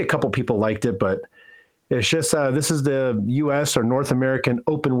like it. Maybe a couple people liked it, but it's just this is the U.S. or North American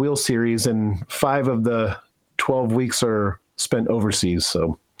Open Wheel Series, and 5 of the 12 weeks are spent overseas.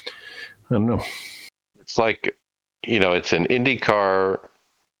 So I don't know. It's like, it's an IndyCar,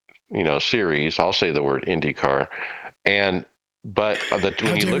 series. I'll say the word IndyCar, but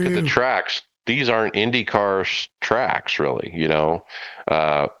when you look at the tracks, these aren't IndyCar tracks, really.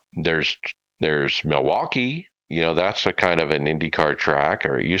 There's Milwaukee. That's a kind of an IndyCar track,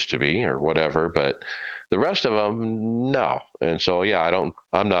 or it used to be, or whatever. But the rest of them, no. And so,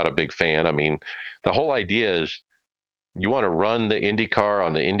 I'm not a big fan. I mean, the whole idea is you want to run the IndyCar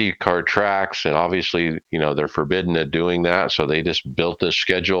on the IndyCar tracks, and obviously, they're forbidden at doing that. So they just built this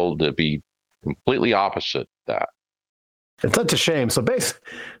schedule to be completely opposite that. It's such a shame. So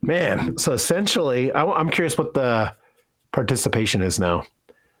essentially, I'm curious what the participation is now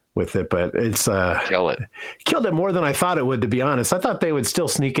with it, but it's killed it more than I thought it would, to be honest. I thought they would still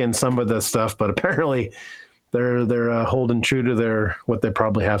sneak in some of the stuff, but apparently they're holding true to what they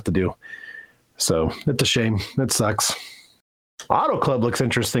probably have to do. So it's a shame. It sucks. Auto Club looks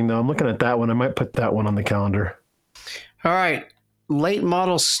interesting though. I'm looking at that one. I might put that one on the calendar. All right. Late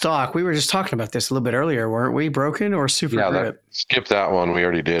model stock. We were just talking about this a little bit earlier, weren't we? Broken or Super Grip? Skip that one. We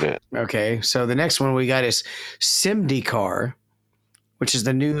already did it. Okay. So the next one we got is SimDcar, which is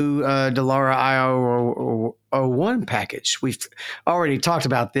the new Dallara IO01 package. We've already talked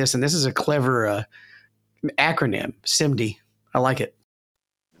about this, and this is a clever acronym, SIMD. I like it.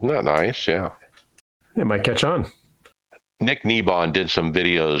 Isn't that nice? Yeah. It might catch on. Nick Nebon did some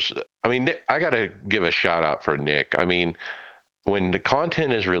videos. I mean, I got to give a shout out for Nick. I mean, when the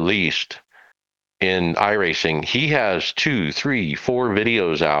content is released in iRacing, he has 2, 3, 4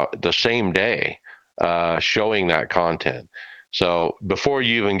 videos out the same day showing that content. So before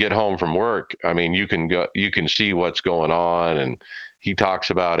you even get home from work, I mean, you can see what's going on, and he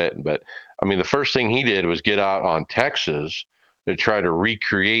talks about it. But I mean, the first thing he did was get out on Texas to try to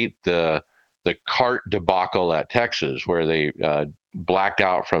recreate the kart debacle at Texas, where they blacked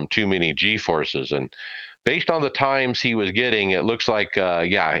out from too many G-forces. And based on the times he was getting, it looks like,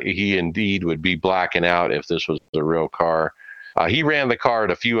 he indeed would be blacking out if this was the real car. He ran the car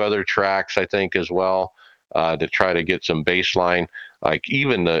at a few other tracks, I think, as well, to try to get some baseline. Like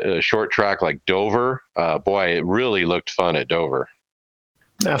even the short track like Dover, boy, it really looked fun at Dover.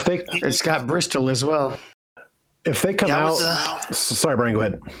 Now, it's got Bristol as well. If they come out... Sorry, Brian, go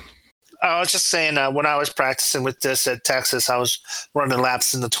ahead. I was just saying, when I was practicing with this at Texas, I was running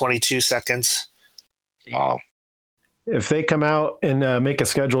laps in the 22 seconds. Wow. If they come out and make a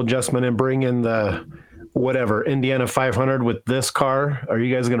schedule adjustment and bring in the whatever Indiana 500 with this car, are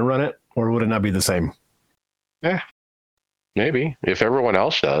you guys going to run it, or would it not be the same? Yeah, maybe if everyone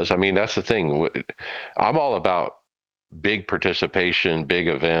else does. I mean, that's the thing. I'm all about big participation, big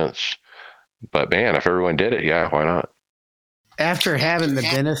events. But man, if everyone did it, yeah, why not? After having the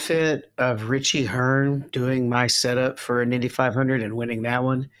benefit of Richie Hearn doing my setup for an Indy 500 and winning that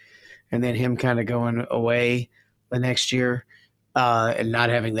one, and then him kind of going away the next year and not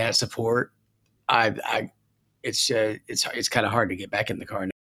having that support, it's kind of hard to get back in the car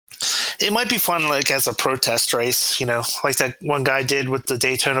now. It might be fun, like as a protest race, like that one guy did with the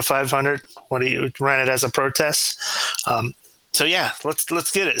Daytona 500 when he ran it as a protest. So yeah, let's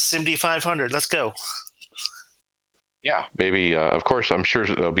get it. SimD 500. Let's go. Yeah, maybe. Of course, I'm sure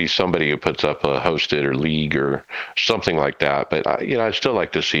there'll be somebody who puts up a hosted or league or something like that. But I'd still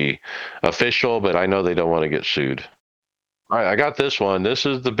like to see official. But I know they don't want to get sued. All right, I got this one. This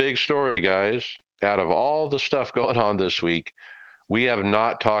is the big story, guys. Out of all the stuff going on this week, we have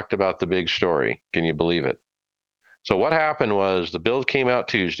not talked about the big story. Can you believe it? So what happened was the build came out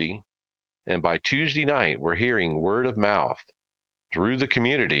Tuesday, and by Tuesday night, we're hearing word of mouth through the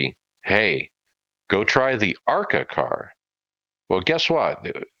community, hey, go try the ARCA car. Well, guess what?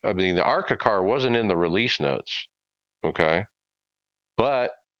 I mean, the ARCA car wasn't in the release notes, okay?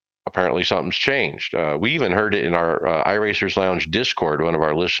 But apparently something's changed. We even heard it in our iRacers Lounge Discord. One of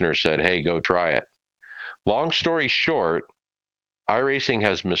our listeners said, hey, go try it. Long story short, iRacing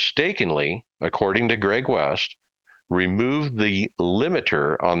has mistakenly, according to Greg West, removed the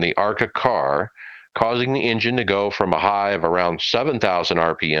limiter on the ARCA car, causing the engine to go from a high of around 7,000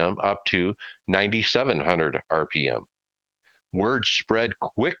 RPM up to 9,700 RPM. Word spread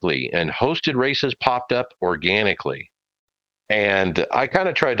quickly, and hosted races popped up organically. And I kind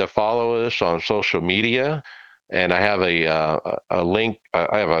of tried to follow this on social media, and I have a link.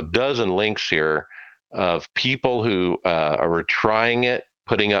 I have a dozen links here of people who are trying it,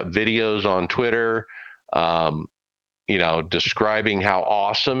 putting up videos on Twitter, describing how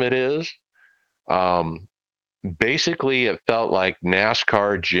awesome it is. Basically, it felt like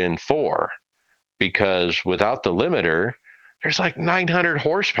NASCAR Gen 4, because without the limiter, there's like 900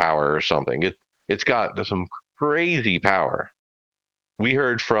 horsepower or something. It's got some crazy power. We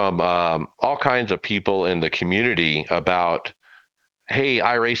heard from all kinds of people in the community about, hey,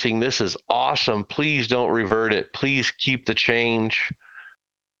 iRacing, this is awesome. Please don't revert it. Please keep the change.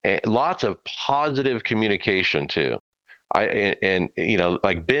 And lots of positive communication too.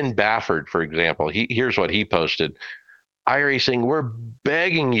 Like Ben Baffert, for example, here's what he posted. iRacing, we're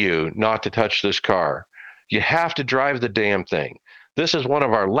begging you not to touch this car. You have to drive the damn thing. This is one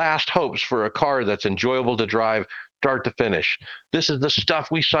of our last hopes for a car that's enjoyable to drive start to finish. This is the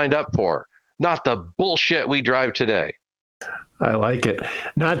stuff we signed up for, not the bullshit we drive today. I like it.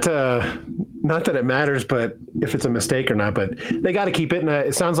 Not that it matters, but if it's a mistake or not, but they got to keep it. And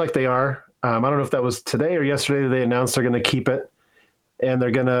it sounds like they are. I don't know if that was today or yesterday they announced they're going to keep it, and they're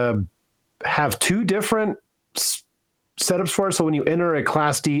going to have two different setups for it. So when you enter a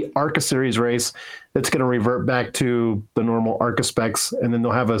Class D ARCA Series race, it's going to revert back to the normal ARCA specs, and then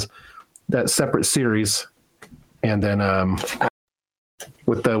they'll have that separate series, and then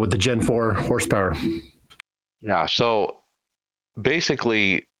with the Gen 4 horsepower. Yeah. So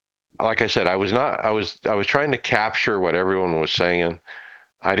basically, like I said, I was trying to capture what everyone was saying.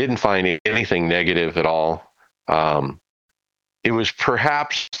 I didn't find anything negative at all. It was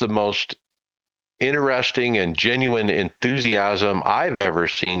perhaps the most interesting and genuine enthusiasm I've ever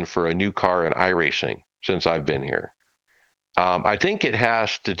seen for a new car in iRacing since I've been here. I think it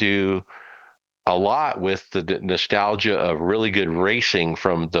has to do a lot with the nostalgia of really good racing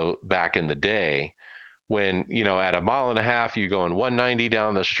from the back in the day, when, at 1.5 miles, you're going 190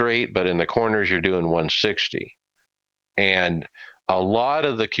 down the straight, but in the corners, you're doing 160. And a lot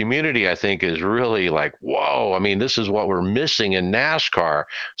of the community, I think, is really like, whoa, I mean, this is what we're missing in NASCAR.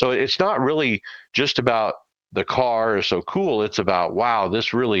 So it's not really just about the car is so cool. It's about, wow,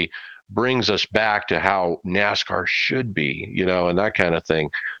 this really brings us back to how NASCAR should be, and that kind of thing.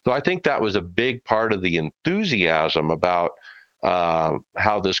 So I think that was a big part of the enthusiasm about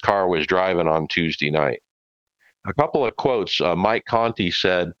how this car was driving on Tuesday night. A couple of quotes. Mike Conti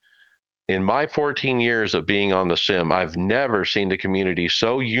said, in my 14 years of being on the sim, I've never seen the community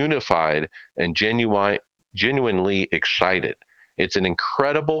so unified and genuinely excited. It's an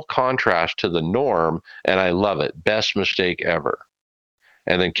incredible contrast to the norm, and I love it. Best mistake ever.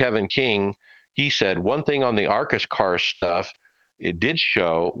 And then Kevin King, he said, one thing on the ARCA car stuff it did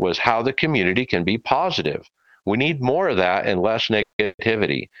show was how the community can be positive. We need more of that and less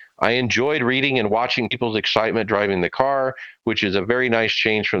negativity. I enjoyed reading and watching people's excitement driving the car, which is a very nice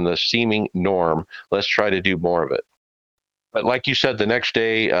change from the seeming norm. Let's try to do more of it. But like you said, the next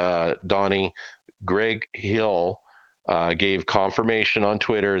day, Donnie, Greg Hill gave confirmation on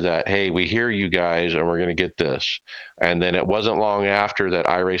Twitter that, hey, we hear you guys and we're going to get this. And then it wasn't long after that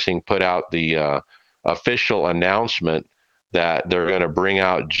iRacing put out the official announcement that they're going to bring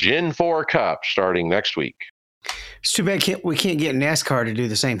out Gen 4 Cup starting next week. It's too bad we can't get NASCAR to do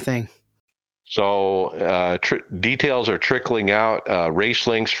the same thing. So details are trickling out. Race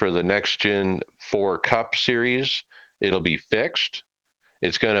links for the next Gen 4 Cup series. It'll be fixed.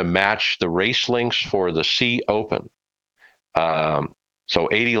 It's going to match the race links for the C Open. So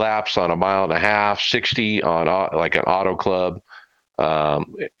 80 laps on a mile and a half, 60 on like an auto club.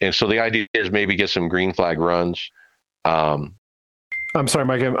 And so the idea is maybe get some green flag runs. I'm sorry,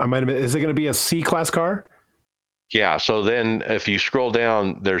 Mike. I might have been, is it going to be a C-class car? Yeah. So then if you scroll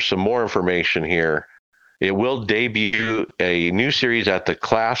down, there's some more information here. It will debut a new series at the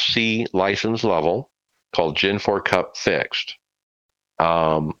Class C license level called Gen 4 Cup Fixed.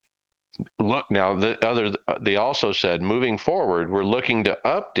 Look, now they also said moving forward, we're looking to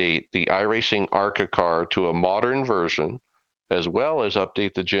update the iRacing ARCA car to a modern version, as well as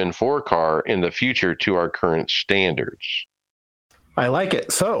update the Gen 4 car in the future to our current standards. I like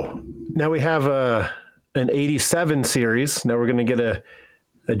it. So now we have an 87 series. Now we're going to get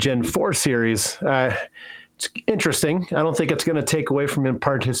a Gen 4 series. It's interesting. I don't think it's going to take away from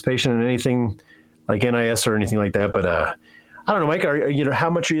participation in anything like NIS or anything like that. But I don't know, Mike. How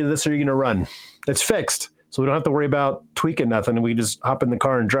much of this are you going to run? It's fixed, so we don't have to worry about tweaking nothing. We just hop in the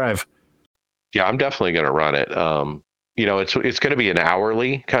car and drive. Yeah, I'm definitely going to run it. It's going to be an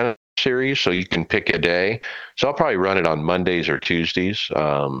hourly kind of series, so you can pick a day. So I'll probably run it on Mondays or Tuesdays,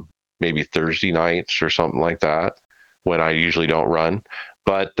 maybe Thursday nights or something like that, when I usually don't run.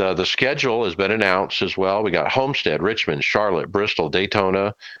 But the schedule has been announced as well. We got Homestead, Richmond, Charlotte, Bristol,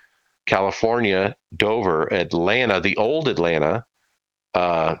 Daytona, California, Dover, Atlanta, the old Atlanta,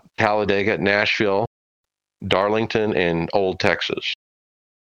 Talladega, Nashville, Darlington, and Old Texas.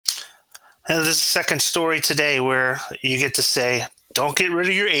 And there's a second story today where you get to say, don't get rid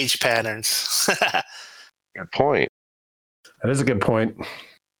of your age patterns. Good point. That is a good point.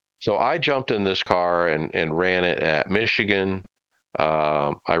 So I jumped in this car and ran it at Michigan.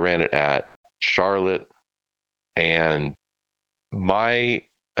 I ran it at Charlotte. And my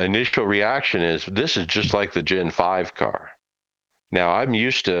initial reaction is, this is just like the Gen 5 car. Now, I'm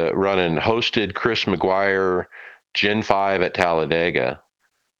used to running hosted Chris McGuire Gen 5 at Talladega.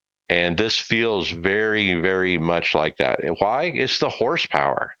 And this feels very, very much like that. And why? It's the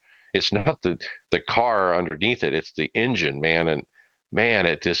horsepower. It's not the car underneath it. It's the engine, man. And man,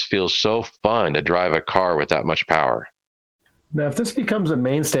 it just feels so fun to drive a car with that much power. Now, if this becomes a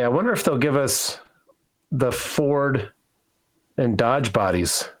mainstay, I wonder if they'll give us the Ford and Dodge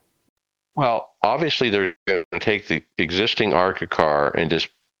bodies. Well, obviously they're going to take the existing ARCA car and just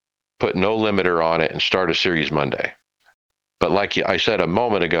put no limiter on it and start a series Monday. But like I said a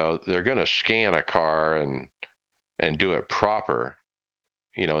moment ago, they're going to scan a car and do it proper,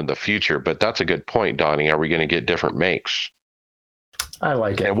 in the future. But that's a good point, Donnie. Are we going to get different makes? I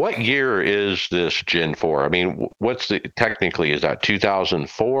like it. And what year is this Gen 4? I mean, technically, is that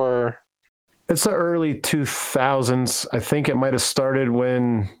 2004? It's the early 2000s. I think it might have started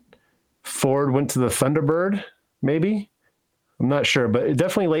when Ford went to the Thunderbird, maybe. I'm not sure, but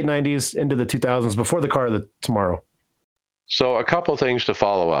definitely late 90s into the 2000s, before the car of tomorrow. So a couple things to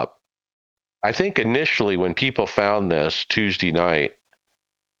follow up. I think initially when people found this Tuesday night,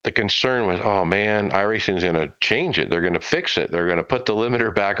 the concern was, oh man, iRacing's going to change it. They're going to fix it. They're going to put the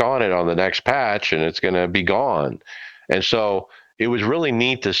limiter back on it on the next patch and it's going to be gone. And so it was really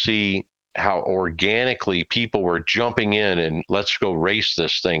neat to see how organically people were jumping in and let's go race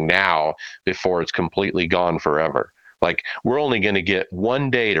this thing now before it's completely gone forever. Like, we're only going to get one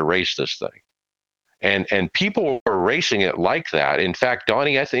day to race this thing. And people were racing it like that. In fact,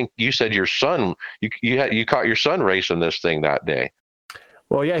 Donnie, I think you said your son, you caught your son racing this thing that day.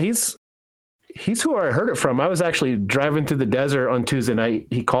 Well, yeah, he's who I heard it from. I was actually driving through the desert on Tuesday night.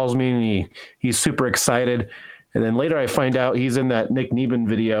 He calls me and he's super excited. And then later I find out he's in that Nick Neben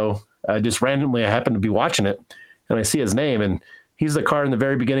video. Just randomly, I happen to be watching it and I see his name, and he's the car in the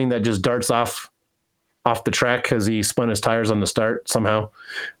very beginning that just darts off the track because he spun his tires on the start somehow.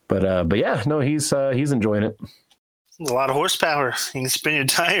 But yeah, no, he's enjoying it. A lot of horsepower. You can spin your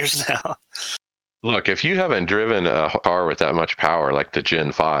tires now. Look, if you haven't driven a car with that much power like the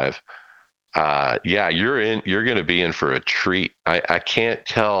Gen 5, yeah, you're going to be in for a treat. I can't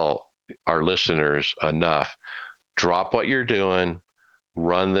tell our listeners enough. Drop what you're doing,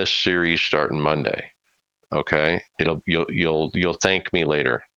 run this series starting Monday. Okay. You'll thank me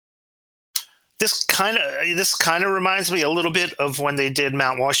later. This kind of reminds me a little bit of when they did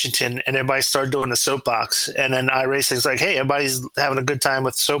Mount Washington and everybody started doing the soapbox, and then iRacing's like, hey, everybody's having a good time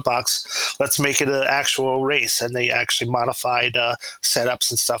with soapbox. Let's make it an actual race, and they actually modified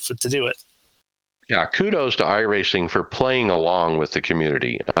setups and stuff to do it. Yeah, kudos to iRacing for playing along with the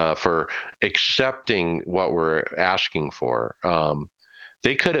community, for accepting what we're asking for.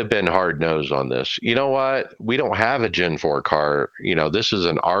 They could have been hard-nosed on this. You know what? We don't have a Gen 4 car. This is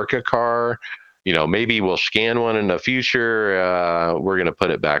an ARCA car. Maybe we'll scan one in the future. We're going to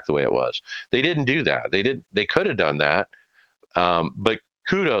put it back the way it was. They didn't do that. They could have done that. But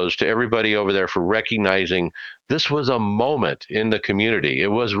kudos to everybody over there for recognizing this was a moment in the community. It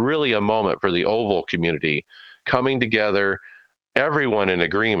was really a moment for the oval community coming together, everyone in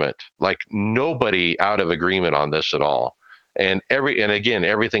agreement, like nobody out of agreement on this at all. And again,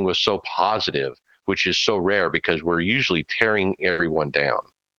 everything was so positive, which is so rare because we're usually tearing everyone down.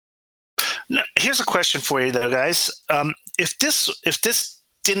 Now, here's a question for you, though, guys. If this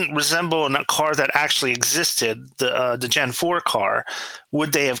didn't resemble a car that actually existed, the Gen 4 car,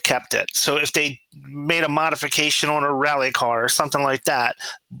 would they have kept it? So if they made a modification on a rally car or something like that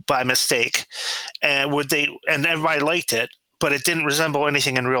by mistake, and everybody liked it, but it didn't resemble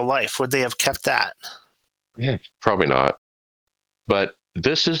anything in real life, would they have kept that? Yeah, probably not. But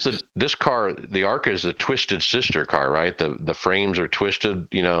this car, the ARCA, is a twisted sister car, right? The frames are twisted,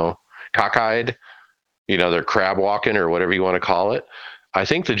 cockeyed, they're crab walking or whatever you want to call it. I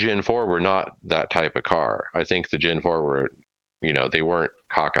think the Gen 4 were not that type of car. I think the Gen 4 were, they weren't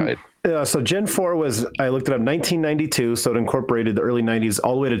cockeyed. So Gen 4 was, I looked it up, 1992, so it incorporated the early 90s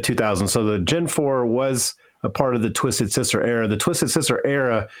all the way to 2000. So the Gen 4 was a part of the Twisted Sister era. The Twisted Sister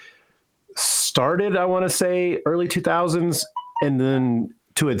era started, I want to say, early 2000s, and then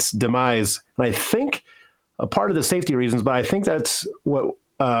to its demise. And I think a part of the safety reasons, but I think that's what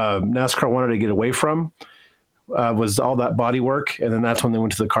NASCAR wanted to get away from, was all that body work. And then that's when they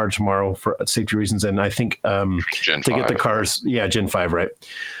went to the car tomorrow for safety reasons. And I think Gen to 5. get the cars, Gen 5, right?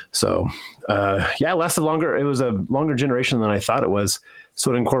 So, it lasted longer. It was a longer generation than I thought it was.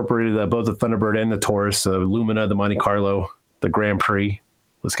 So it incorporated both the Thunderbird and the Taurus, the Lumina, the Monte Carlo, the Grand Prix.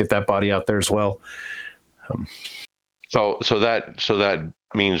 Let's get that body out there as well. So that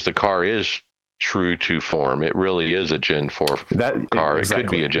means the car is true to form. It really is a Gen 4 car. Exactly. It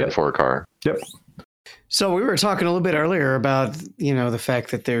could be a Gen 4 car. Yep. So we were talking a little bit earlier about, the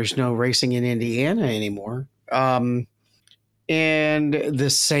fact that there's no racing in Indiana anymore. And the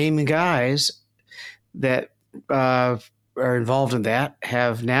same guys that are involved in that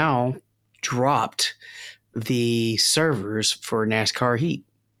have now dropped the servers for NASCAR Heat.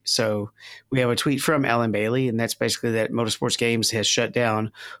 So we have a tweet from Alan Bailey, and that's basically that Motorsports Games has shut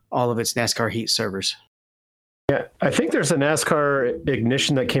down all of its NASCAR Heat servers. Yeah, I think there's a NASCAR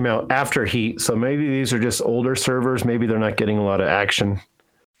Ignition that came out after Heat, so maybe these are just older servers. Maybe they're not getting a lot of action.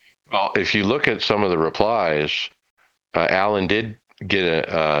 Well, if you look at some of the replies, Alan did get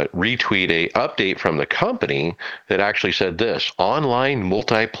a retweet a update from the company that actually said this: online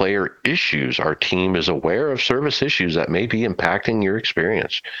multiplayer issues. Our team is aware of service issues that may be impacting your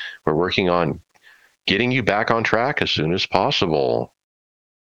experience. We're working on getting you back on track as soon as possible.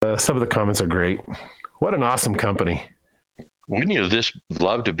 Some of the comments are great. What an awesome company. Wouldn't you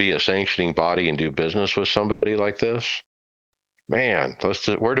love to be a sanctioning body and do business with somebody like this? Man,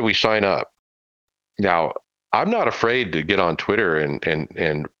 where do we sign up? Now, I'm not afraid to get on Twitter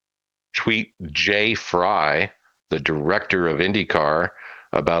and tweet Jay Fry, the director of IndyCar,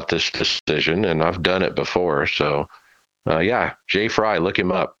 about this decision, and I've done it before. So, Jay Fry, look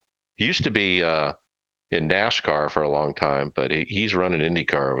him up. He used to be in NASCAR for a long time, but he's running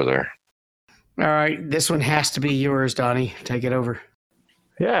IndyCar over there. All right, this one has to be yours, Donnie. Take it over.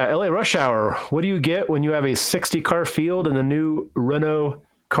 Yeah, LA Rush Hour. What do you get when you have a 60-car field and a new Renault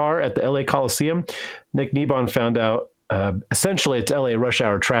car at the LA Coliseum? Nick Nebon found out essentially it's LA Rush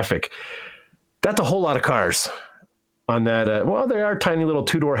Hour traffic. That's a whole lot of cars on that. They are tiny little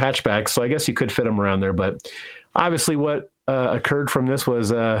two-door hatchbacks, so I guess you could fit them around there. But obviously what occurred from this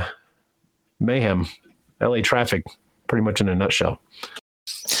was mayhem. LA traffic, pretty much in a nutshell.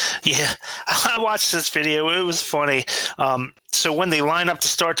 Yeah, I watched this video. It was funny. So when they line up to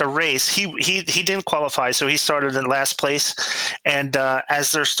start the race, he didn't qualify, so he started in last place. And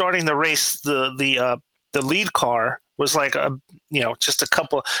as they're starting the race, the lead car was like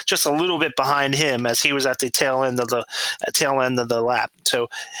just a little bit behind him as he was at the tail end of the lap. So,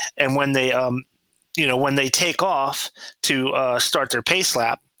 and when they when they take off to start their pace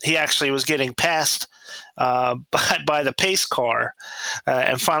lap, he actually was getting passed by the pace car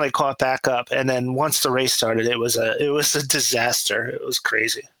and finally caught back up. And then once the race started, it was a disaster. It was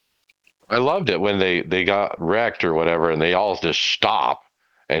crazy. I loved it when they got wrecked or whatever, and they all just stop,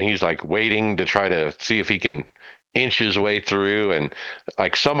 and he's like waiting to try to see if he can inch his way through, and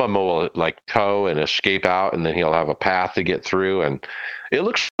like some of them will like tow and escape out, and then he'll have a path to get through, and it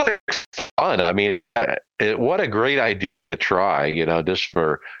looks like fun. I mean, what a great idea to try, just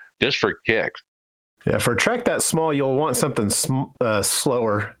for kicks. Yeah, for a track that small, you'll want something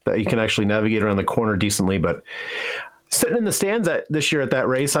slower that you can actually navigate around the corner decently. But sitting in the stands this year at that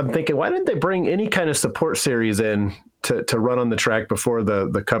race, I'm thinking, why didn't they bring any kind of support series in to run on the track before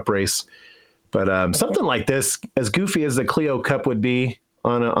the Cup race? But something like this, as goofy as the Clio Cup would be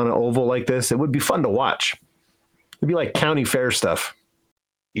on an oval like this, it would be fun to watch. It'd be like county fair stuff.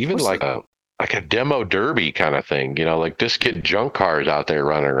 Even like a demo derby kind of thing, like just get junk cars out there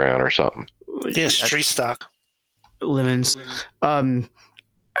running around or something. Yeah, street stock. Lemons.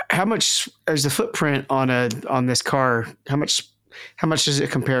 How much is the footprint on this car? How much does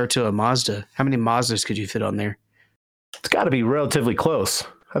it compare to a Mazda? How many Mazdas could you fit on there? It's got to be relatively close.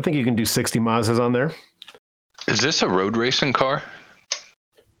 I think you can do 60 Mazdas on there. Is this a road racing car?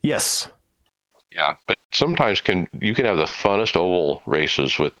 Yes. Yeah, but sometimes you can have the funnest oval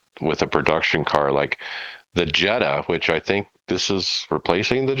races with a production car like the Jetta, which I think this is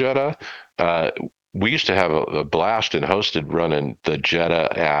replacing the Jetta. We used to have a blast and hosted running the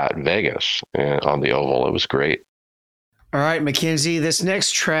Jetta at Vegas on the oval. It was great. All right, Mackenzie, this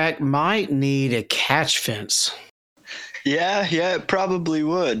next track might need a catch fence. Yeah, it probably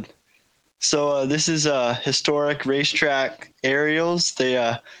would. So this is a historic racetrack aerials.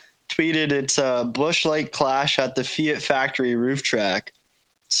 They tweeted it's a Busch Light Clash at the Fiat Factory roof track.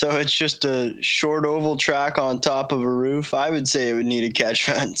 So it's just a short oval track on top of a roof. I would say it would need a catch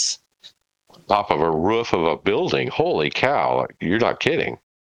fence. Top of a roof of a building. Holy cow. You're not kidding.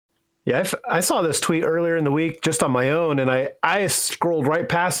 Yeah, I saw this tweet earlier in the week just on my own, and I scrolled right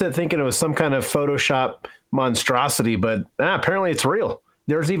past it thinking it was some kind of Photoshop monstrosity, but apparently it's real.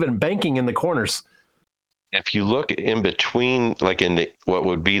 There's even banking in the corners. If you look in between, like in what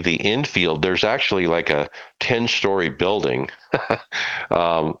would be the infield, there's actually like a 10-story building.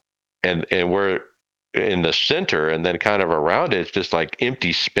 And we're in the center, and then kind of around it, it's just like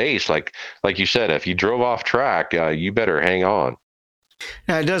empty space. Like you said, if you drove off track, you better hang on.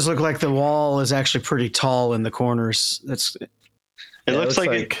 Now, it does look like the wall is actually pretty tall in the corners. It looks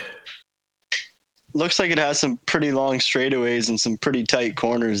like it has some pretty long straightaways and some pretty tight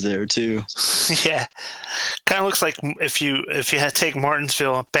corners there too. Yeah, kind of looks like if you had to take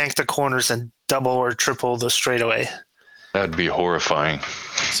Martinsville, bank the corners, and double or triple the straightaway. That'd be horrifying.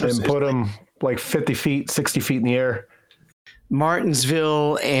 And put them like 50 feet, 60 feet in the air.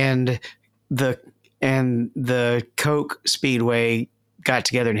 Martinsville and the Coke Speedway got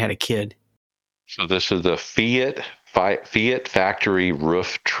together and had a kid. So this is the Fiat Factory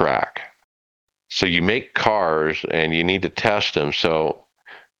roof track. So you make cars and you need to test them. So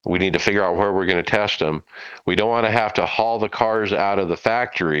we need to figure out where we're going to test them. We don't want to have to haul the cars out of the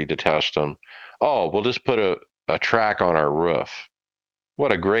factory to test them. Oh, we'll just put a track on our roof.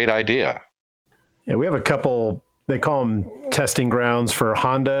 What a great idea. Yeah, we have a couple, they call them testing grounds for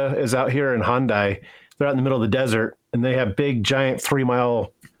Honda is out here in Hyundai. They're out in the middle of the desert, and they have big, giant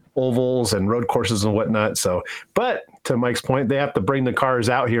 3-mile ovals and road courses and whatnot. So, but to Mike's point, they have to bring the cars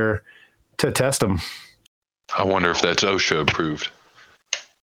out here to test them. I wonder if that's OSHA approved.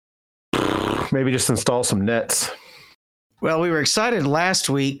 Maybe just install some nets. Well, we were excited last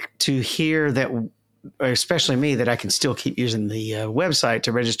week to hear that, especially me, that I can still keep using the website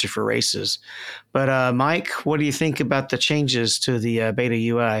to register for races. But Mike, what do you think about the changes to the Beta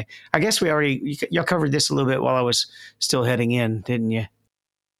UI? I guess y'all covered this a little bit while I was still heading in, didn't you?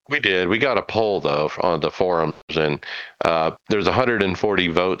 We did. We got a poll, though, on the forums, and there's 140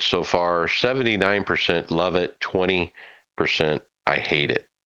 votes so far. 79% love it, 20% I hate it.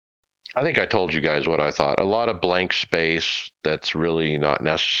 I think I told you guys what I thought. A lot of blank space that's really not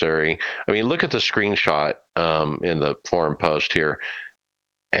necessary. I mean, look at the screenshot in the forum post here,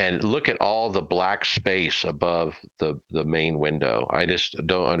 and look at all the black space above the main window. I just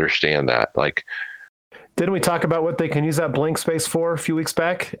don't understand that. Like, didn't we talk about what they can use that blank space for a few weeks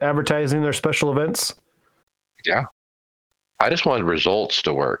back, advertising their special events? Yeah. I just want results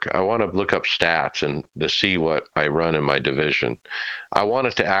to work. I want to look up stats and to see what I run in my division. I want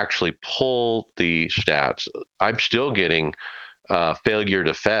it to actually pull the stats. I'm still getting failure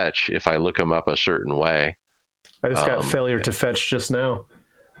to fetch if I look them up a certain way. I just got failure to fetch just now.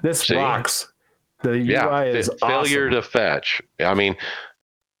 This rocks. The UI is failure awesome. to fetch. I mean,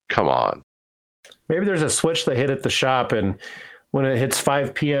 come on. Maybe there's a switch they hit at the shop, and when it hits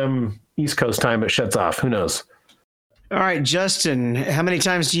 5 p.m. East Coast time, it shuts off. Who knows? All right, Justin, how many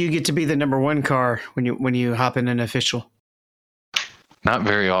times do you get to be the number one car when you hop in an official? Not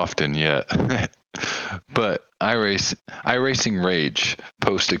very often yet. But iRacing Rage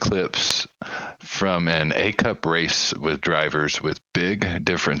posted clips from an A-Cup race with drivers with big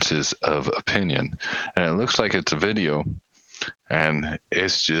differences of opinion. And it looks like it's a video, and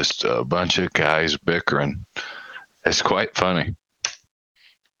it's just a bunch of guys bickering. It's quite funny.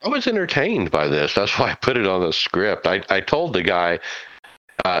 I was entertained by this. That's why I put it on the script. I told the guy,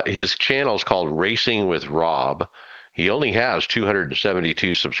 his channel is called Racing with Rob. He only has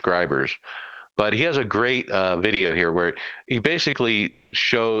 272 subscribers, but he has a great video here where he basically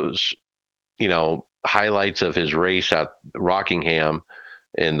shows, highlights of his race at Rockingham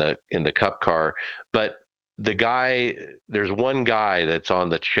in the Cup car. But there's one guy that's on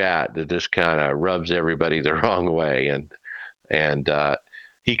the chat that just kind of rubs everybody the wrong way, and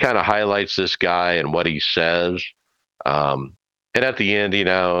he kind of highlights this guy and what he says. And at the end,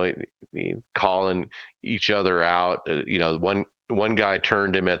 calling each other out. One guy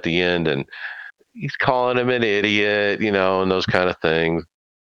turned him at the end, and he's calling him an idiot, and those kind of things.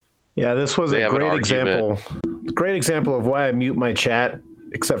 Yeah, this was a great example. Great example of why I mute my chat,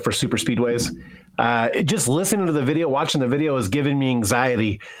 except for super speedways. Just listening to the video, watching the video is giving me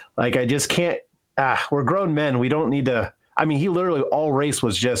anxiety. Like, I just can't. We're grown men. We don't need to. I mean, he literally all race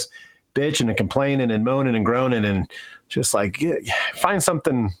was just bitching and complaining and moaning and groaning and just like, find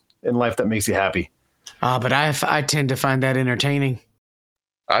something in life that makes you happy. But I tend to find that entertaining.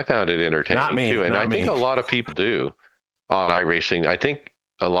 I found it entertaining too, and I think a lot of people do on iRacing. I think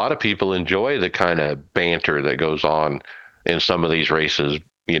a lot of people enjoy the kind of banter that goes on in some of these races.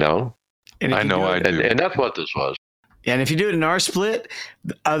 And I do, and that's what this was. And if you do it in our split,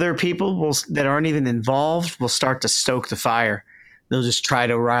 other people that aren't even involved will start to stoke the fire. They'll just try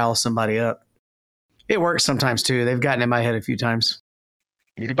to rile somebody up. It works sometimes too. They've gotten in my head a few times.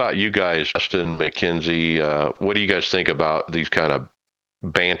 What about you guys, Justin, McKenzie? What do you guys think about these kind of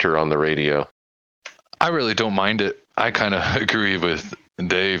banter on the radio? I really don't mind it. I kind of agree with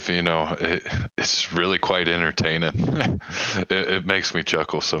Dave. It's really quite entertaining. It makes me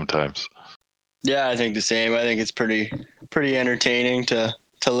chuckle sometimes. Yeah, I think the same. I think it's pretty entertaining to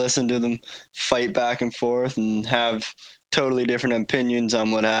listen to them fight back and forth and have totally different opinions on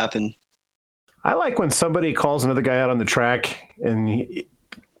what happened. I like when somebody calls another guy out on the track and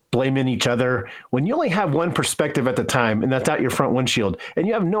blaming each other when you only have one perspective at the time, and that's out your front windshield, and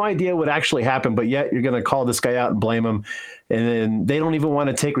you have no idea what actually happened, but yet you're going to call this guy out and blame him, and then they don't even want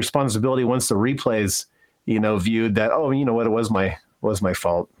to take responsibility once the replay's viewed that, it was my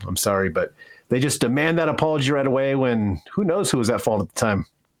fault. I'm sorry, but they just demand that apology right away when who knows who was at fault at the time.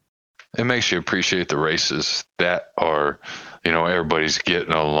 It makes you appreciate the races that are, everybody's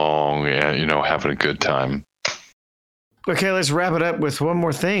getting along and, having a good time. Okay, let's wrap it up with one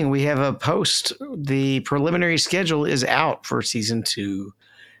more thing. We have a post. The preliminary schedule is out for season 2.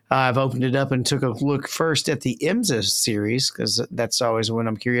 I've opened it up and took a look first at the IMSA series because that's always when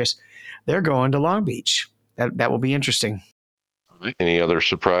I'm curious. They're going to Long Beach. That will be interesting. Any other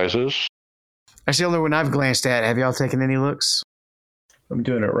surprises? That's the only one I've glanced at. Have y'all taken any looks? I'm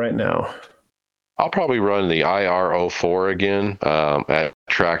doing it right now. I'll probably run the IR04 again at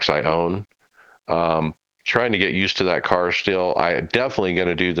tracks I own. Trying to get used to that car still. I definitely going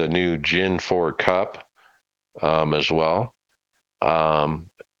to do the new Gen 4 Cup as well. And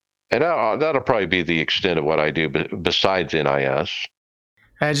that'll probably be the extent of what I do besides NIS.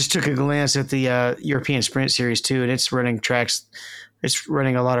 I just took a glance at the European Sprint Series 2, and it's running tracks. It's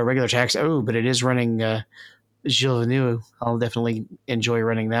running a lot of regular tracks. Oh, but it is running Gilles Villeneuve. I'll definitely enjoy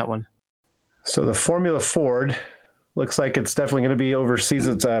running that one. So the Formula Ford looks like it's definitely going to be overseas.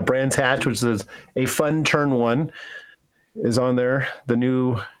 It's Brands Hatch, which is a fun turn 1, is on there. The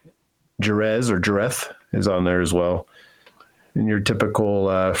new Jerez is on there as well. And your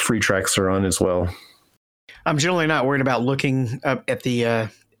typical free tracks are on as well. I'm generally not worried about looking up at the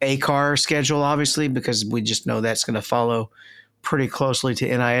A-car schedule, obviously, because we just know that's going to follow pretty closely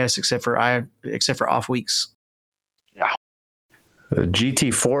to NIS, except for off weeks. Yeah. The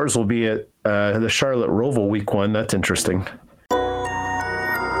GT4s will be at the Charlotte Roval week 1. That's interesting.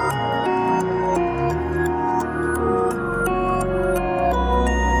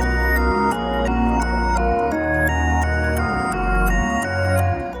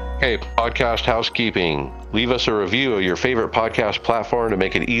 podcast housekeeping. Leave us a review of your favorite podcast platform to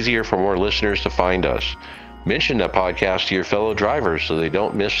make it easier for more listeners to find us. Mention the podcast to your fellow drivers so they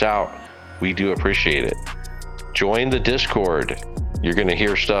don't miss out. We do appreciate it. Join the Discord. You're going to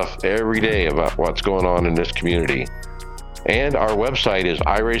hear stuff every day about what's going on in this community. And our website is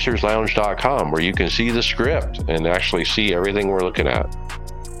iRacersLounge.com, where you can see the script and actually see everything we're looking at.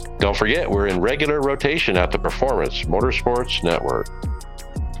 Don't forget, we're in regular rotation at the Performance Motorsports Network.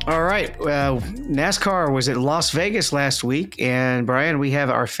 All right. NASCAR was at Las Vegas last week. And Brian, we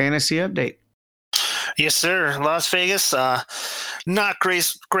have our fantasy update. Yes, sir. Las Vegas, not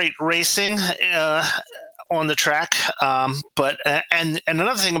great racing on the track. But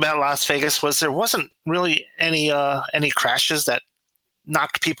another thing about Las Vegas was there wasn't really any crashes that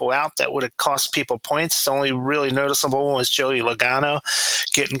knocked people out that would have cost people points. The only really noticeable one was Joey Logano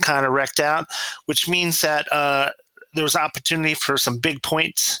getting kind of wrecked out, which means that there was opportunity for some big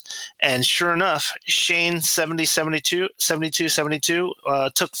points. And sure enough, Shane 72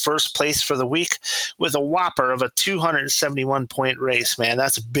 took first place for the week with a whopper of a 271 point race, man.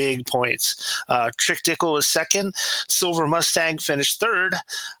 That's big points. Trick Dickel was second. Silver Mustang finished third.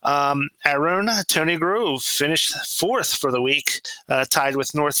 Aaron Tony Grove finished fourth for the week, tied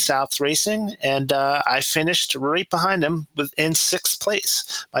with North South Racing. And I finished right behind him in sixth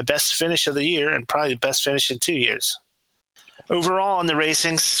place. My best finish of the year and probably the best finish in 2 years. Overall in the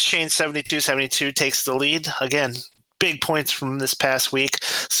racing, Shane 72 takes the lead. Again, big points from this past week.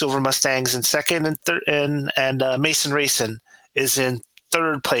 Silver Mustangs in second, and Mason Racing is in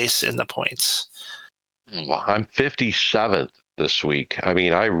third place in the points. Well, I'm 57th this week. I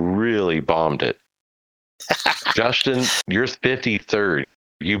mean, I really bombed it. Justin, you're 53rd.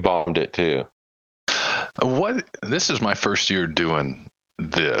 You bombed it too. This is my first year doing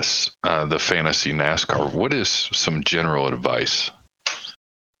this, the fantasy NASCAR. What is some general advice?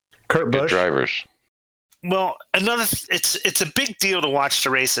 Kurt Good Busch. drivers. Well, it's a big deal to watch the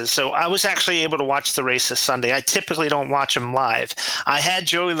races. So I was actually able to watch the races Sunday. I typically don't watch them live. I had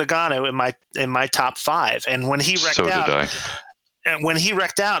Joey Logano in my top five, and when he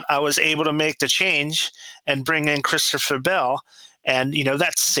wrecked out, I was able to make the change and bring in Christopher Bell. And,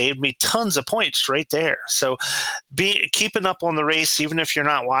 that saved me tons of points right there. So keeping up on the race, even if you're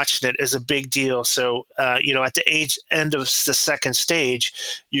not watching it, is a big deal. So, at the end of the second stage,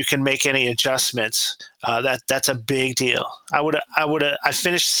 you can make any adjustments. That's a big deal. I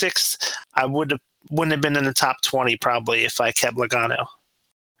finished sixth. I wouldn't have been in the top 20 probably if I kept Logano.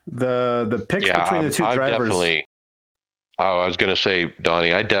 The picks between the two drivers. I was going to say,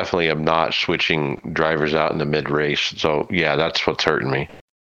 Donnie, I definitely am not switching drivers out in the mid-race. So, yeah, that's what's hurting me.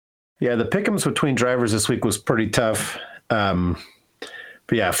 Yeah, the pick'ems between drivers this week was pretty tough. But,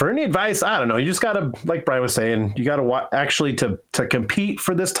 yeah, for any advice, I don't know. You just got to, like Brian was saying, you got to actually to compete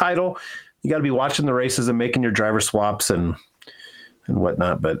for this title, you got to be watching the races and making your driver swaps and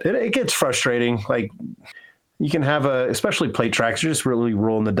whatnot. But it gets frustrating. Like, you can have especially plate tracks, you're just really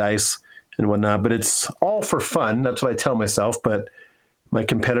rolling the dice and whatnot, but it's all for fun. That's what I tell myself, but my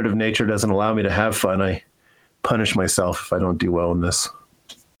competitive nature doesn't allow me to have fun. I punish myself if I don't do well in this.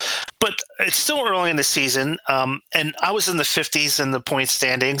 But it's still early in the season, and I was in the 50s in the point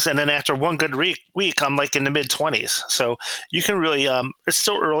standings, and then after one good week, I'm like in the mid-20s. So you can really, it's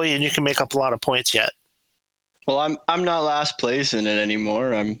still early, and you can make up a lot of points yet. Well, I'm not last place in it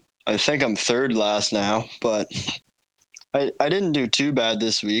anymore. I think I'm third last now, but I didn't do too bad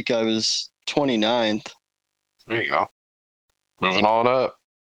this week. I was 29th. There you go. Moving on up.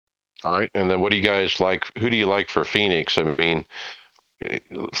 All right. And then what do you guys like? Who do you like for Phoenix? I mean,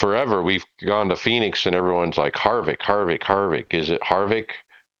 forever we've gone to Phoenix and everyone's like, Harvick. Is it Harvick?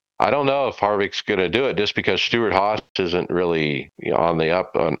 I don't know if Harvick's going to do it just because Stewart Haas isn't really on the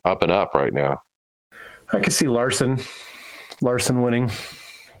up and up right now. I could see Larson winning.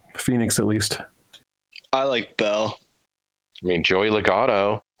 Phoenix, at least. I like Bell. I mean, Joey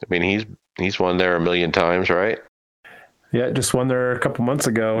Logano. I mean, he's won there a million times, right? Yeah, just won there a couple months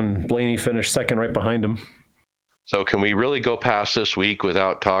ago, and Blaney finished second right behind him. So can we really go past this week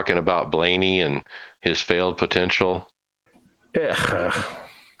without talking about Blaney and his failed potential? Yeah.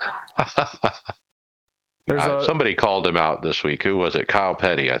 Somebody called him out this week. Who was it? Kyle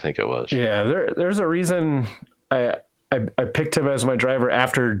Petty, I think it was. Yeah, there's a reason I picked him as my driver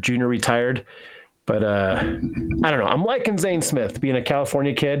after Junior retired. But I don't know. I'm liking Zane Smith, being a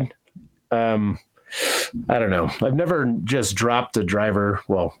California kid. I don't know. I've never just dropped a driver.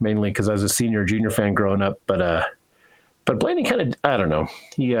 Well, mainly because I was a senior junior fan growing up. But Blaney kind of, I don't know.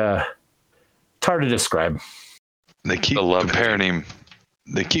 It's hard to describe. They keep comparing him.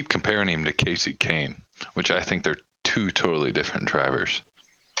 They keep comparing him to Casey Kane, which I think they're two totally different drivers.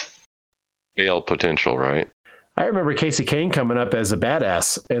 Scale potential, right? I remember Casey Kane coming up as a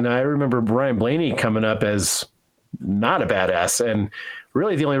badass, and I remember Ryan Blaney coming up as not a badass. And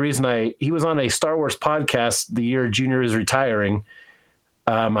really, the only reason he was on a Star Wars podcast the year Junior is retiring.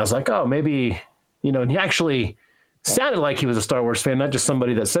 I was like, oh, maybe, and he actually sounded like he was a Star Wars fan, not just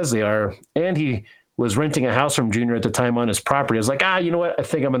somebody that says they are. And he was renting a house from Junior at the time on his property. I was like, you know what? I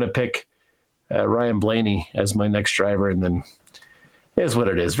think I'm going to pick Ryan Blaney as my next driver. And then it is what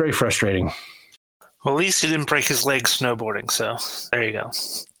it is. Very frustrating. Well, at least he didn't break his leg snowboarding, so there you go.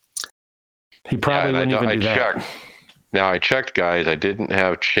 He probably wouldn't even do that. Checked. Now, I checked, guys. I didn't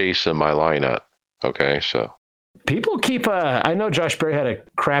have Chase in my lineup. Okay, so. People keep, I know Josh Berry had a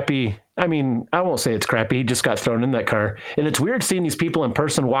crappy, I won't say it's crappy. He just got thrown in that car. And it's weird seeing these people in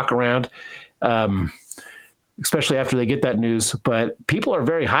person walk around, especially after they get that news. But people are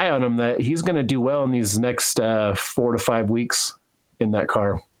very high on him that he's going to do well in these next 4 to 5 weeks in that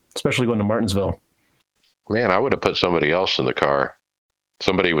car, especially going to Martinsville. Man, I would have put somebody else in the car.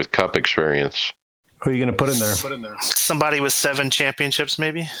 Somebody with Cup experience. Who are you going to put in there? Somebody with 7 championships,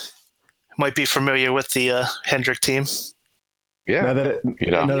 maybe. Might be familiar with the Hendrick team. Yeah. Now that he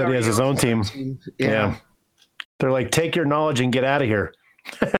has his own team. Yeah. They're like, take your knowledge and get out of here.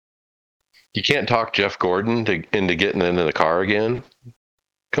 You can't talk Jeff Gordon into getting into the car again.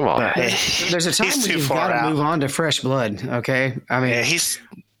 Come on. There's a time when you've got to move on to fresh blood. Okay. How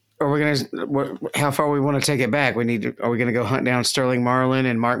far we want to take it back? Are we going to go hunt down Sterling Marlin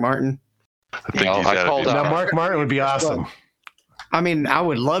and Mark Martin? I called out. Now, Mark Martin would be awesome. I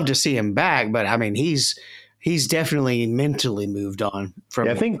would love to see him back, but he's definitely mentally moved on from.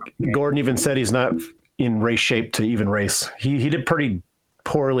 Yeah, I think Gordon even said he's not in race shape to even race. He did pretty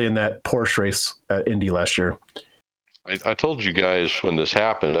poorly in that Porsche race at Indy last year. I told you guys when this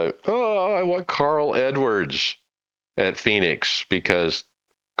happened, I want Carl Edwards at Phoenix because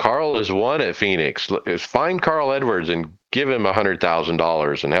Carl has won at Phoenix. Find Carl Edwards and give him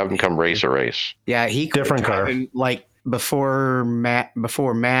 $100,000 and have him come race a race. Yeah, he different car. Like before Matt,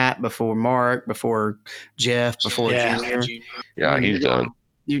 before Mark, before Jeff, before Junior. Yeah, he's done.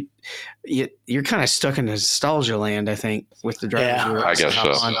 You're kind of stuck in nostalgia land, I think, with the drivers. Yeah, I guess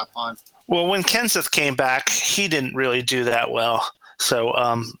so. Well, when Kenseth came back, he didn't really do that well. So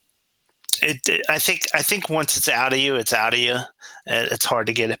I think once it's out of you, it's out of you. It's hard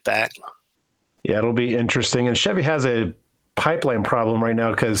to get it back. Yeah, it'll be interesting. And Chevy has a pipeline problem right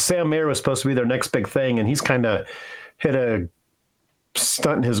now because Sam Mayer was supposed to be their next big thing, and he's kind of hit a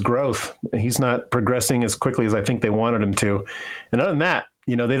stunt in his growth. He's not progressing as quickly as I think they wanted him to. And other than that,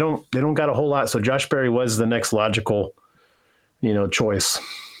 they don't got a whole lot. So Josh Berry was the next logical, choice.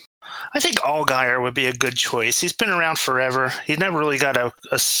 I think Allgaier would be a good choice. He's been around forever. He's never really got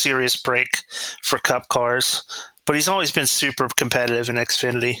a serious break for Cup cars, but he's always been super competitive in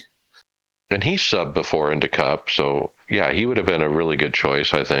Xfinity. And he subbed before into Cup, so yeah, he would have been a really good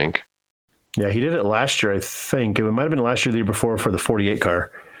choice, I think. Yeah, he did it last year, I think. It might have been last year, the year before for the 48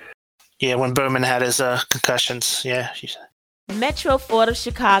 car. Yeah, when Bowman had his concussions. Yeah. Metro Ford of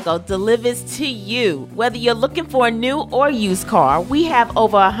Chicago delivers to you. Whether you're looking for a new or used car, we have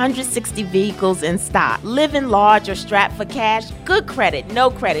over 160 vehicles in stock. Living large or strapped for cash, good credit,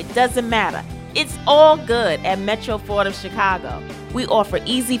 no credit, doesn't matter. It's all good at Metro Ford of Chicago. We offer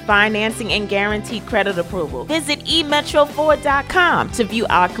easy financing and guaranteed credit approval. Visit emetroford.com to view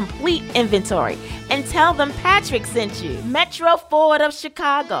our complete inventory and tell them Patrick sent you. Metro Ford of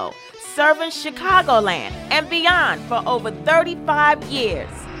Chicago, serving Chicagoland and beyond for over 35 years.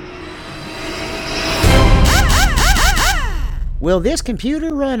 Will this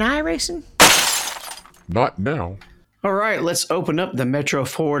computer run iRacing? Not now. All right, let's open up the Metro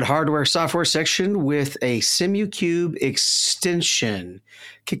Ford hardware software section with a SimuCube extension.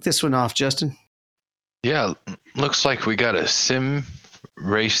 Kick this one off, Justin. Yeah, looks like we got a Sim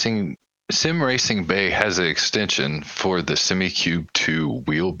Racing Bay has an extension for the SimuCube 2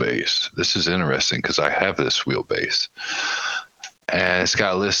 wheelbase. This is interesting because I have this wheelbase. And it's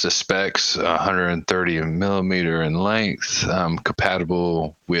got a list of specs, 130 millimeter in length,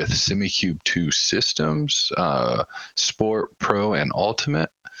 compatible with SimuCube 2 systems, Sport, Pro, and Ultimate.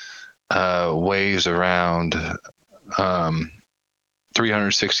 Weighs around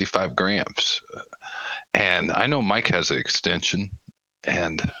 365 grams. And I know Mike has an extension.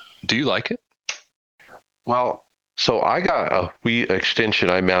 And do you like it? Well, so I got a wheel extension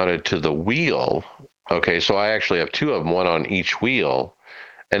I mounted to the wheel. Okay, so I actually have 2 of them, one on each wheel,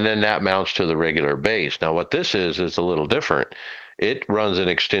 and then that mounts to the regular base. Now, what this is a little different. It runs an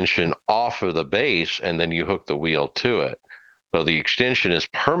extension off of the base, and then you hook the wheel to it. So the extension is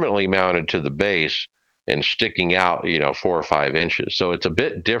permanently mounted to the base and sticking out, 4 or 5 inches. So it's a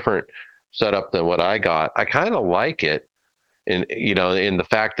bit different setup than what I got. I kind of like it, in the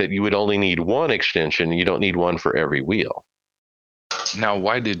fact that you would only need one extension. You don't need one for every wheel. Now,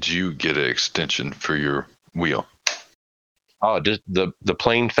 why did you get an extension for your wheel? Oh, just the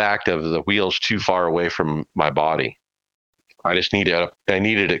plain fact of the wheel's too far away from my body. I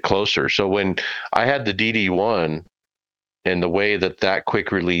needed it closer. So when I had the DD1 and the way that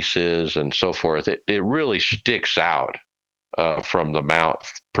quick release is and so forth, it really sticks out from the mount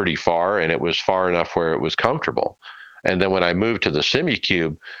pretty far, and it was far enough where it was comfortable. And then when I moved to the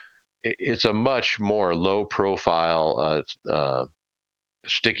SemiCube, it's a much more low profile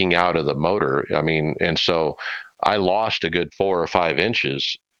sticking out of the motor. I mean, and so I lost a good 4 or 5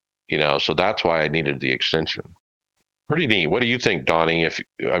 inches, so that's why I needed the extension. Pretty neat. What do you think, Donnie?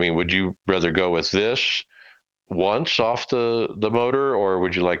 Would you rather go with this once off the motor, or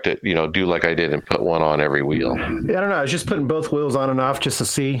would you like to, do like I did and put one on every wheel? Yeah, I don't know. I was just putting both wheels on and off just to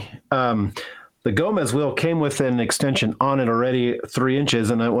see. The Gomez wheel came with an extension on it already, 3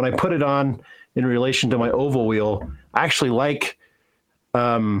 inches. And when I put it on in relation to my oval wheel, I actually like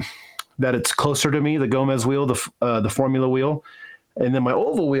that it's closer to me, the Gomez wheel, the Formula wheel. And then my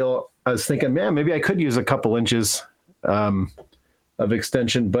oval wheel, I was thinking, man, maybe I could use a couple inches of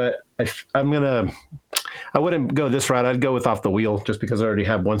extension, but I wouldn't go this route. I'd go with off the wheel just because I already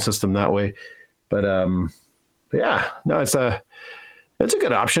have one system that way. But yeah, no, it's a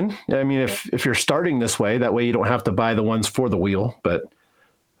good option. I mean, if you're starting this way, that way you don't have to buy the ones for the wheel. But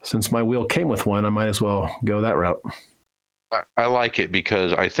since my wheel came with one, I might as well go that route. I like it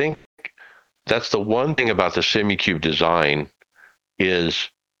because I think that's the one thing about the SemiCube design is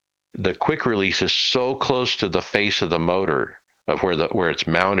the quick release is so close to the face of the motor of where it's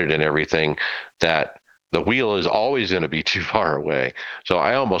mounted and everything that the wheel is always going to be too far away. So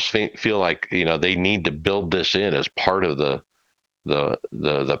I almost feel like, they need to build this in as part of the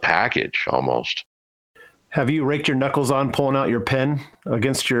package almost. Have you raked your knuckles on pulling out your pen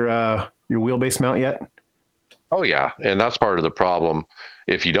against your wheelbase mount yet? Oh yeah. And that's part of the problem.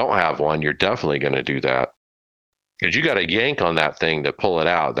 If you don't have one, you're definitely going to do that. Because you got to yank on that thing to pull it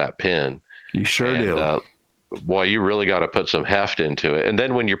out, that pin. You sure do. Boy, you really got to put some heft into it. And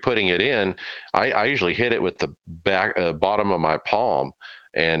then when you're putting it in, I usually hit it with the bottom of my palm.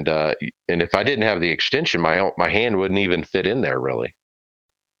 And if I didn't have the extension, my hand wouldn't even fit in there, really.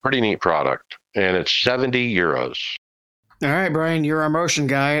 Pretty neat product. And it's €70. All right, Brian, you're our motion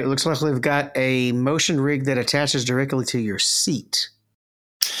guy. It looks like we've got a motion rig that attaches directly to your seat.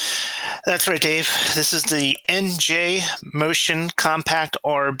 That's right, Dave. This is the NJ Motion Compact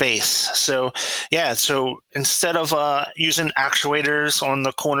R base. So instead of using actuators on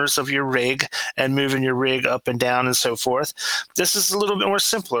the corners of your rig and moving your rig up and down and so forth, this is a little bit more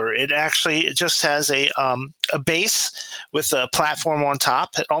simpler. It just has a base with a platform on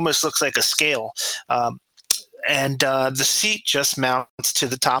top. It almost looks like a scale. And the seat just mounts to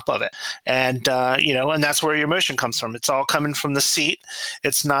the top of it. And, and that's where your motion comes from. It's all coming from the seat.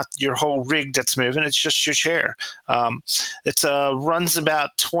 It's not your whole rig that's moving. It's just your chair. It runs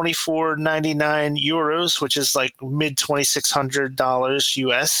about €24.99, which is like mid $2,600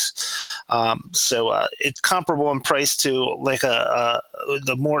 US. So it's comparable in price to like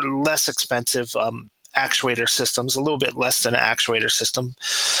the less expensive actuator systems, a little bit less than an actuator system.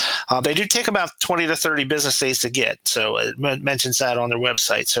 They do take about 20 to 30 business days to get. So it mentions that on their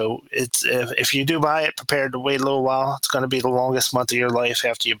website. So it's if you do buy it, prepare to wait a little while. It's going to be the longest month of your life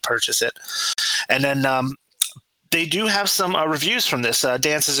after you purchase it. And then they do have some reviews from this.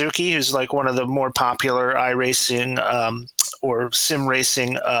 Dan Suzuki, who's like one of the more popular iRacing or sim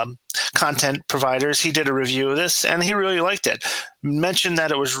racing content providers, he did a review of this and he really liked it. Mentioned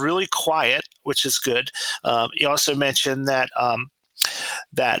that it was really quiet, which is good. He also mentioned that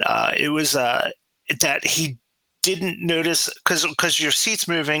it was that he didn't notice because your seat's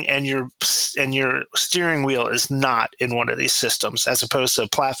moving and your steering wheel is not in one of these systems as opposed to a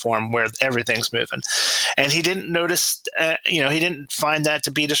platform where everything's moving. And he didn't notice, he didn't find that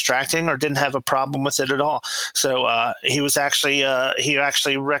to be distracting or didn't have a problem with it at all. So he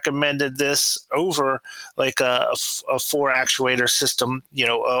actually recommended this over like a 4 actuator system,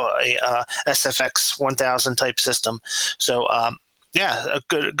 a SFX 1000 type system. So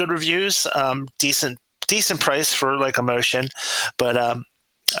good reviews, decent price for like a motion, but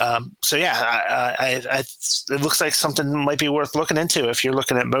it looks like something might be worth looking into if you're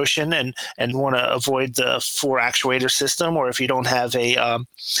looking at motion and want to avoid the 4 actuator system, or if you don't have a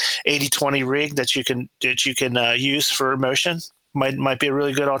 80/20 rig that you can use for motion, might be a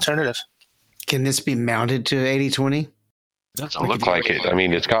really good alternative. Can this be mounted to 80/20? Doesn't look like it. I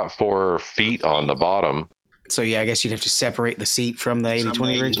mean, it's got 4 feet on the bottom. So yeah, I guess you'd have to separate the seat from the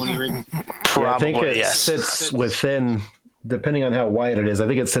 80/20 rig. Probably, I think it yes. sits within, depending on how wide it is. I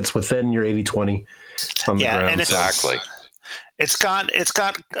think it sits within your 80/20 on the ground. And Exactly. It's got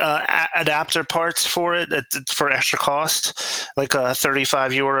adapter parts for it for extra cost, like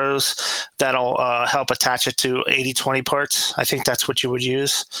 €35 that'll help attach it to 80/20 parts. I think that's what you would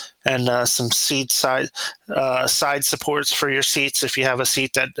use, and some seat side supports for your seats if you have a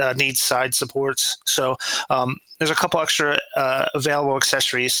seat that needs side supports. So there's a couple extra available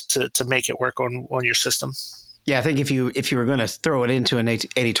accessories to make it work on your system. Yeah, I think if you were going to throw it into an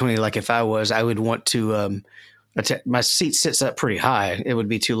 80/20, like if I would want to. My seat sits up pretty high. It would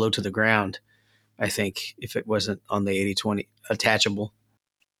be too low to the ground, I think, if it wasn't on the 80/20 attachable.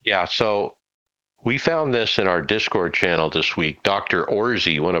 Yeah, so we found this in our Discord channel this week. Dr.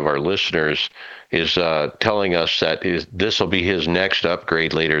 Orzi, one of our listeners, is telling us that this will be his next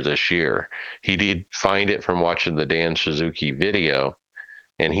upgrade later this year. He did find it from watching the Dan Suzuki video,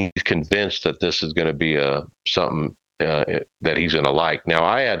 and he's convinced that this is going to be something that he's going to like. Now,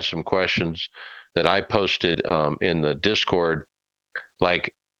 I had some questions that I posted in the Discord,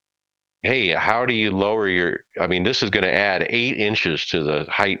 like, hey, how do you lower this is going to add 8 inches to the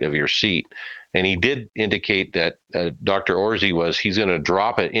height of your seat. And he did indicate that Dr. Orzi he's going to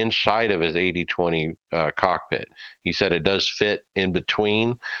drop it inside of his 80/20 cockpit. He said it does fit in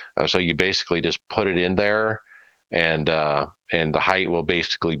between. So you basically just put it in there, and the height will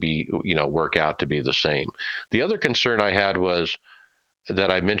basically be, work out to be the same. The other concern I had was,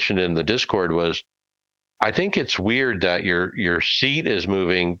 that I mentioned in the Discord, was I think it's weird that your seat is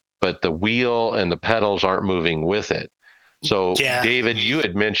moving, but the wheel and the pedals aren't moving with it. So yeah. David, you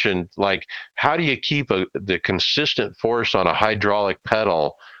had mentioned, like, how do you keep the consistent force on a hydraulic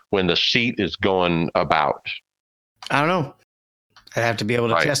pedal when the seat is going about? I don't know. I'd have to be able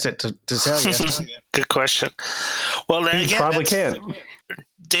to test it to tell you. Good question. Well, then again, probably can't.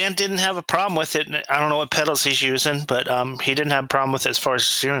 Dan didn't have a problem with it. I don't know what pedals he's using, but he didn't have a problem with it as far as the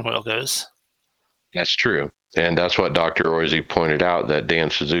steering wheel goes. That's true. And that's what Dr. Orzi pointed out, that Dan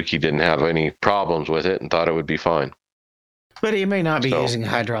Suzuki didn't have any problems with it and thought it would be fine. But he may not be using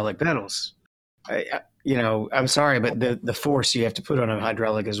hydraulic pedals. I'm sorry, but the force you have to put on a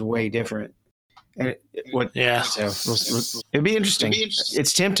hydraulic is way different. And So it'd be interesting.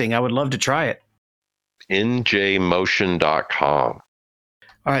 It's tempting. I would love to try it. njmotion.com.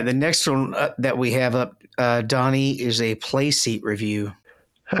 All right, the next one that we have up, Donnie, is a play seat review.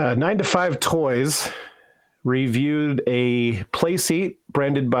 9 to 5 Toys reviewed a play seat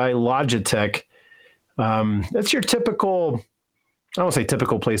branded by Logitech. That's your typical, I won't say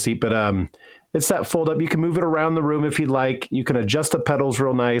typical play seat, but it's that fold up. You can move it around the room if you'd like. You can adjust the pedals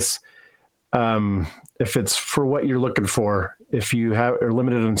real nice if it's for what you're looking for. If you are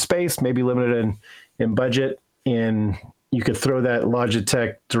limited in space, maybe limited in budget, and you could throw that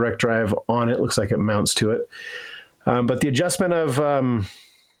Logitech direct drive on it. Looks like it mounts to it. But the adjustment of,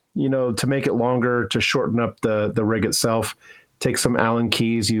 to make it longer, to shorten up the rig itself, take some Allen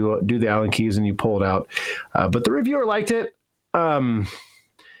keys, you do the Allen keys and you pull it out. But the reviewer liked it. It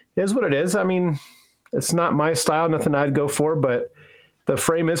is what it is. I mean, it's not my style, nothing I'd go for, but the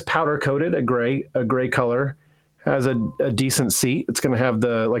frame is powder coated, a gray color, has a decent seat. It's going to have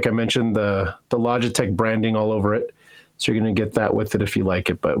like I mentioned, the Logitech branding all over it. So you're going to get that with it if you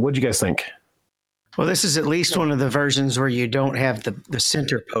like it. But what'd you guys think? Well, this is at least one of the versions where you don't have the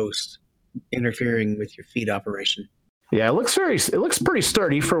center post interfering with your feet operation. Yeah, it looks pretty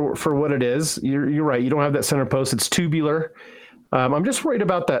sturdy for what it is. You're right. You don't have that center post. It's tubular. I'm just worried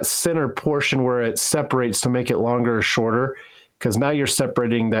about that center portion where it separates to make it longer or shorter, because now you're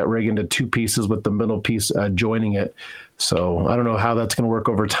separating that rig into 2 pieces with the middle piece joining it. So I don't know how that's going to work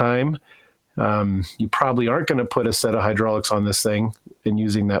over time. You probably aren't going to put a set of hydraulics on this thing and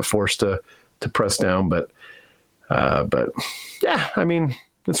using that force to press down, but yeah, I mean,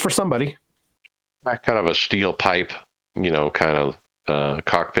 it's for somebody. Kind of a steel pipe, kind of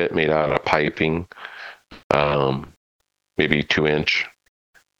cockpit made out of piping, maybe 2-inch.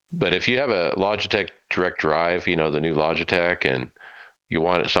 But if you have a Logitech direct drive, the new Logitech, and you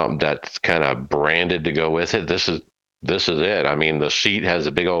want something that's kind of branded to go with it, this is it. I mean, the seat has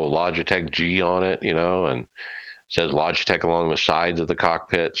a big old Logitech G on it, and it says Logitech along the sides of the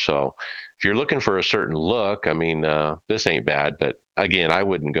cockpit. So if you're looking for a certain look, I mean, this ain't bad. But again, I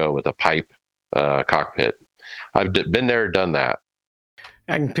wouldn't go with a pipe cockpit. I've been there, done that.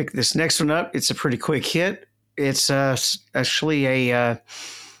 I can pick this next one up. It's a pretty quick hit. It's actually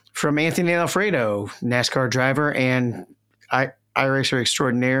from Anthony Alfredo, NASCAR driver and iRacer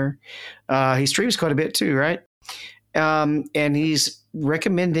extraordinaire. He streams quite a bit too, right? And he's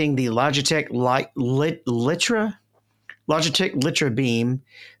recommending the Logitech Litra beam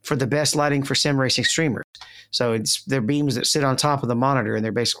for the best lighting for sim racing streamers. So they're beams that sit on top of the monitor, and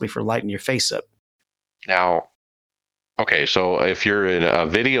they're basically for lighting your face up. Now, okay, so if you're in a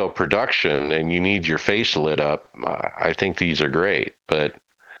video production and you need your face lit up, I think these are great. But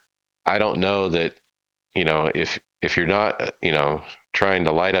I don't know that, if you're not, trying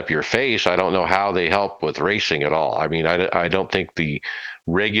to light up your face, I don't know how they help with racing at all. I mean, I don't think the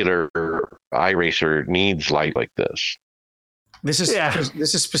regular iRacer needs light like this. This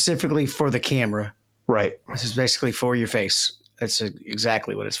is specifically for the camera. Right. This is basically for your face. That's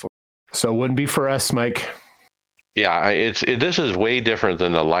exactly what it's for. So it wouldn't be for us, Mike. Yeah, this is way different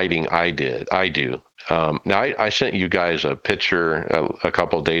than the lighting I do. Now, I sent you guys a picture a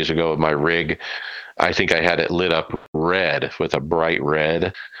couple of days ago of my rig. I think I had it lit up red with a bright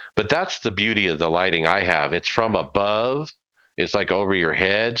red. But that's the beauty of the lighting I have. It's from above. It's like over your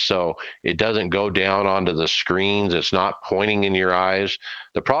head, so it doesn't go down onto the screens. It's not pointing in your eyes.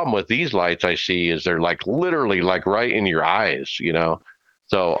 The problem with these lights I see is they're like literally like right in your eyes,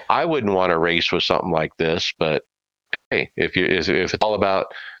 So I wouldn't want to race with something like this, but hey, if it's all about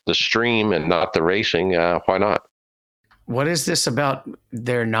the stream and not the racing, why not? What is this about?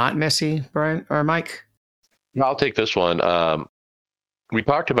 They're not messy, Brian or Mike? I'll take this one. We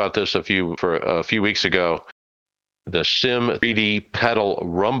talked about this a few weeks ago. The Sim 3D pedal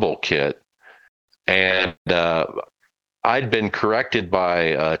rumble kit, and I'd been corrected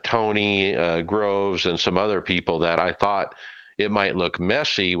by Tony Groves and some other people that I thought it might look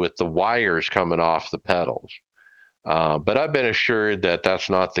messy with the wires coming off the pedals. But I've been assured that that's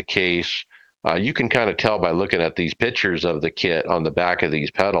not the case. You can kind of tell by looking at these pictures of the kit on the back of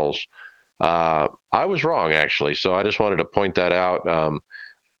these pedals. I was wrong, actually, so I just wanted to point that out.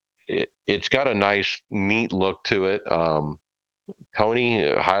 It's got a nice, neat look to it.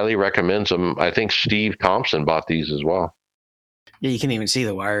 Tony highly recommends them. I think Steve Thompson bought these as well. Yeah, you can even see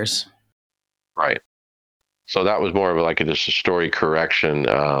the wires. Right. So that was more of just a story correction.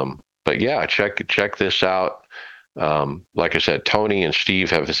 But yeah, check this out. Like I said, Tony and Steve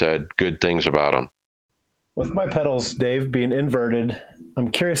have said good things about them. With my pedals, Dave, being inverted,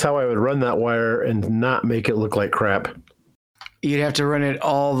 I'm curious how I would run that wire and not make it look like crap. You'd have to run it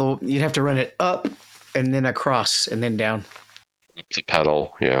you'd have to run it up and then across and then down. The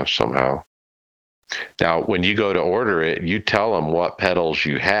pedal, yeah, somehow. Now, when you go to order it, you tell them what pedals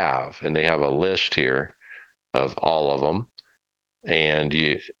you have, and they have a list here of all of them. And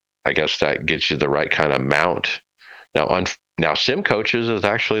I guess that gets you the right kind of mount. Now Sim Coaches is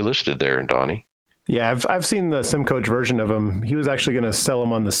actually listed there, Donnie. Yeah, I've seen the Sim Coach version of them. He was actually going to sell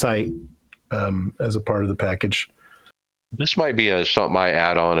them on the site as a part of the package. This might be something I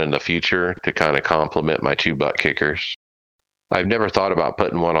add on in the future to kind of complement my 2 butt kickers. I've never thought about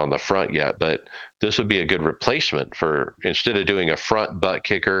putting one on the front yet, but this would be a good replacement for, instead of doing a front butt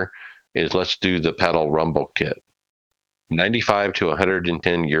kicker, let's do the pedal rumble kit. 95 to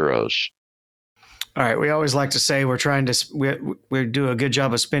 110 euros. All right. We always like to say we're trying to we do a good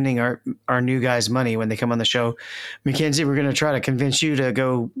job of spending our new guys' money when they come on the show. Mackenzie, we're going to try to convince you to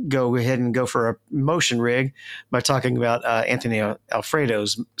go ahead and go for a motion rig by talking about Anthony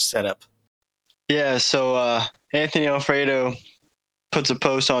Alfredo's setup. Yeah. So Anthony Alfredo puts a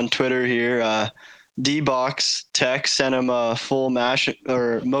post on Twitter here. D-Box Tech sent him a full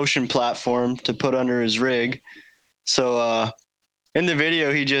motion platform to put under his rig. So in the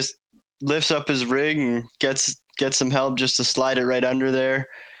video, he just lifts up his rig and gets some help just to slide it right under there.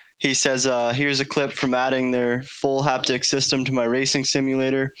 He says, here's a clip from adding their full haptic system to my racing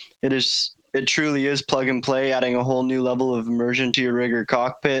simulator. It truly is plug and play, adding a whole new level of immersion to your rig or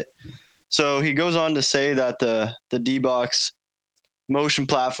cockpit. So he goes on to say that the D-Box motion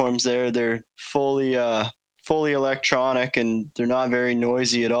platforms they're fully electronic and they're not very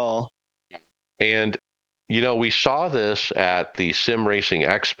noisy at all. And we saw this at the Sim Racing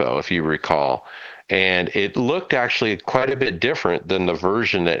Expo, if you recall, and it looked actually quite a bit different than the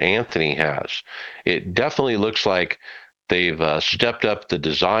version that Anthony has. It definitely looks like they've stepped up the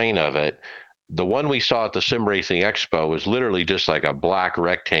design of it. The one we saw at the Sim Racing Expo was literally just like a black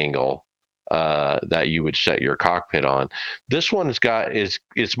rectangle that you would set your cockpit on. This one's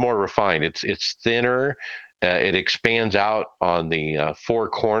it's more refined. It's thinner. It expands out on the 4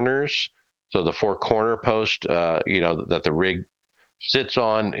 corners. So the 4 corner post, that the rig sits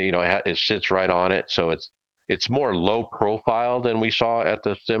on, it sits right on it. So it's more low profile than we saw at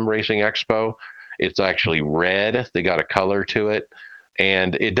the Sim Racing Expo. It's actually red. They got a color to it.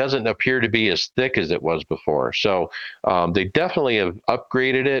 and it doesn't appear to be as thick as it was before. So they definitely have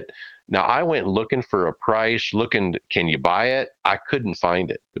upgraded it. Now, I went looking for a price, can you buy it? I couldn't find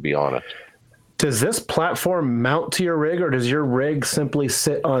it, to be honest. Does this platform mount to your rig, or does your rig simply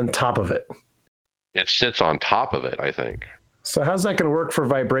sit on top of it? It sits on top of it, I think. So how's that going to work for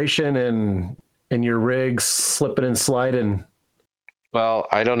vibration and your rig slipping and sliding? Well,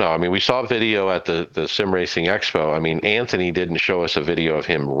 I don't know. I mean, we saw a video at the Sim Racing Expo. I mean, Anthony didn't show us a video of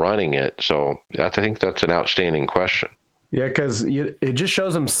him running it, so I think that's an outstanding question. Yeah, because it just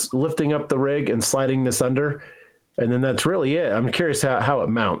shows him lifting up the rig and sliding this under, and then that's really it. I'm curious how it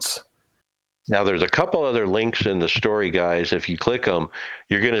mounts. Now, there's a couple other links in the story, guys. If you click them,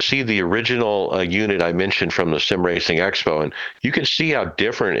 you're going to see the original unit I mentioned from the Sim Racing Expo, and you can see how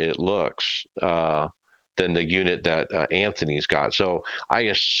different it looks than the unit that Anthony's got. So I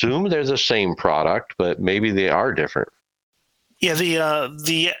assume they're the same product, but maybe they are different. Yeah,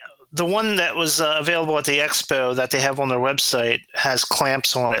 the one that was available at the expo that they have on their website has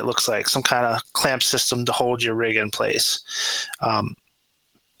clamps on it. It looks like some kind of clamp system to hold your rig in place.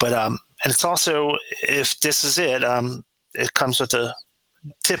 And it's also, if this is it, it comes with a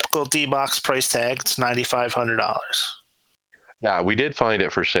typical D-Box price tag. It's $9,500. Yeah, we did find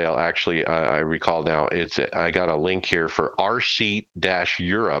it for sale. Actually, I recall now. I got a link here for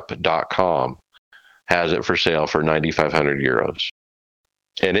rseat-europe.com. Has it for sale for 9,500 euros.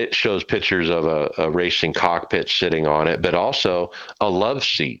 And it shows pictures of a racing cockpit sitting on it, but also a love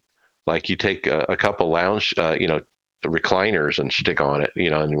seat. Like you take a couple lounge, recliners and stick on it,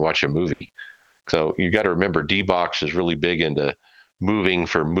 and you watch a movie. So you got to remember, D-Box is really big into moving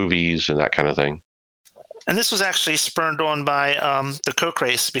for movies and that kind of thing. And this was actually spurred on by the Coke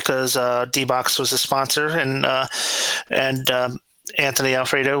race because D-Box was a sponsor, and Anthony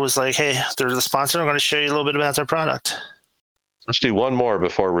Alfredo was like, "Hey, they're the sponsor. I'm going to show you a little bit about their product." Let's do one more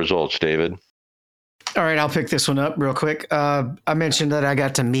before results, David. All right, I'll pick this one up real quick. I mentioned that I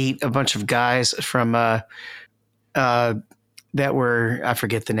got to meet a bunch of guys from that were, I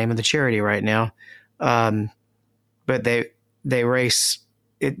forget the name of the charity right now, but they race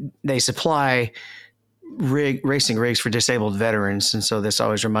it. They supply racing rigs for disabled veterans, and so this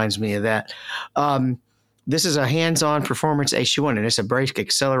always reminds me of that. This is a hands-on performance HU1, and it's a brake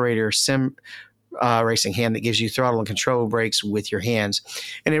accelerator sim racing hand that gives you throttle and control brakes with your hands.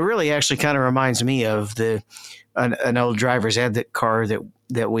 And it really actually kind of reminds me of an old driver's ed car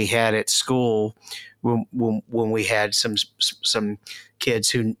that we had at school when we had some kids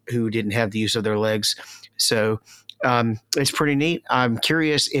who didn't have the use of their legs. So it's pretty neat. I'm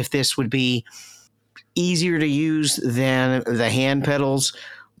curious if this would be easier to use than the hand pedals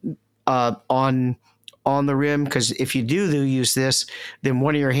on the rim, because if you do use this, then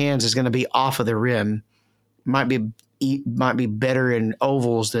one of your hands is going to be off of the rim. Might be better in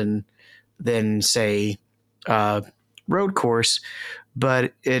ovals than say road course,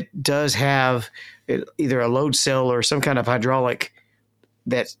 but it does have either a load cell or some kind of hydraulic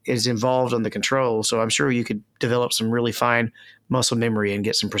that is involved on the control. So I'm sure you could develop some really fine muscle memory and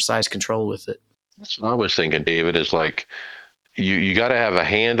get some precise control with it. That's what I was thinking, David, is like you got to have a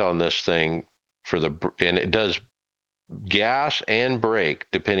hand on this thing and it does gas and brake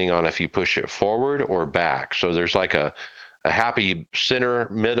depending on if you push it forward or back. So there's like a happy center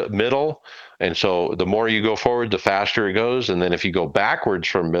middle. And so the more you go forward, the faster it goes. And then if you go backwards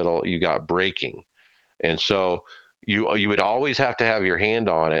from middle, you got braking. And so you would always have to have your hand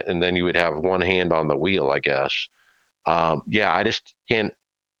on it, and then you would have one hand on the wheel, I guess. I just can't,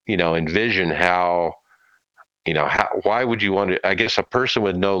 envision how, why would you want to, I guess a person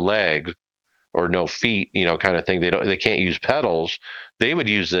with no legs or no feet, kind of thing, they can't use pedals. They would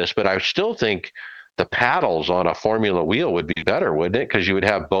use this, but I still think the paddles on a Formula wheel would be better, wouldn't it? Because you would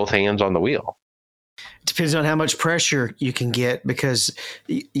have both hands on the wheel. It depends on how much pressure you can get, because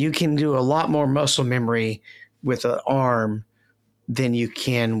you can do a lot more muscle memory with an arm than you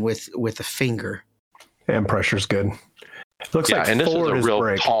can with a finger. And pressure's good. Looks like and this is a real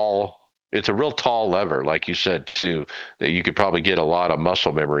brake. tall. It's a real tall lever, like you said too, that you could probably get a lot of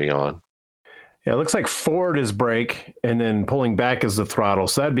muscle memory on. Yeah, it looks like forward is brake, and then pulling back is the throttle.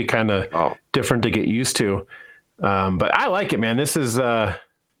 So that'd be kind of different to get used to. But I like it, man. This is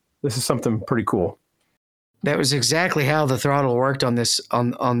something pretty cool. That was exactly how the throttle worked on this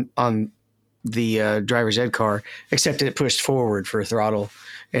on the driver's ed car, except it pushed forward for throttle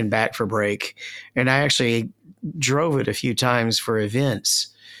and back for brake. And I actually drove it a few times for events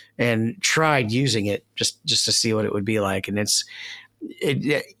and tried using it just to see what it would be like. And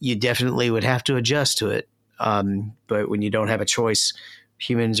you definitely would have to adjust to it. But when you don't have a choice,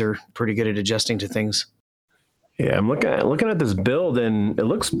 humans are pretty good at adjusting to things. Yeah, I'm looking at this build, and it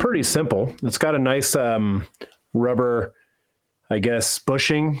looks pretty simple. It's got a nice rubber, I guess,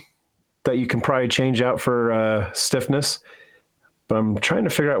 bushing that you can probably change out for stiffness. But I'm trying to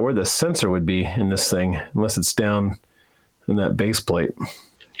figure out where the sensor would be in this thing, unless it's down in that base plate.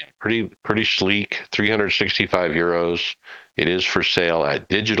 Pretty sleek, 365 euros. It is for sale at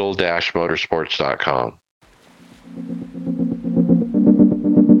digital-motorsports.com.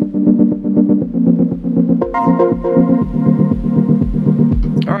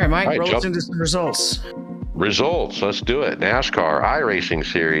 All right, Mike, All right, roll us into some results. Results, let's do it. NASCAR iRacing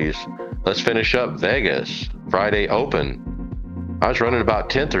Series. Let's finish up Vegas, Friday Open. I was running about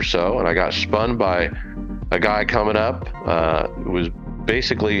 10th or so, and I got spun by a guy coming up. It was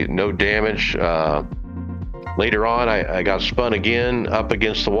basically no damage. Later on, I got spun again up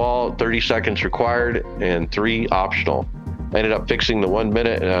against the wall, 30 seconds required and 3 optional. I ended up fixing the 1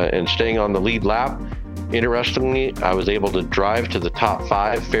 minute and staying on the lead lap. Interestingly, I was able to drive to the top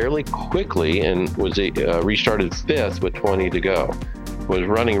 5 fairly quickly and was restarted 5th with 20 to go. Was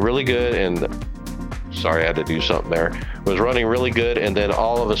running really good, and sorry, I had to do something there. Was running really good, and then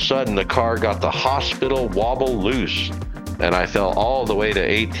all of a sudden the car got the hospital wobble loose, and I fell all the way to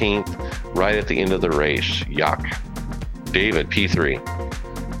 18th right at the end of the race. Yuck. David, P3.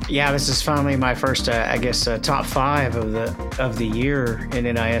 Yeah, this is finally my first, top 5 of the year in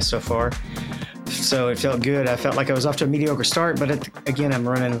NIS so far. So it felt good. I felt like I was off to a mediocre start, but again, I'm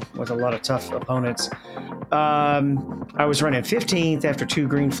running with a lot of tough opponents. I was running 15th after 2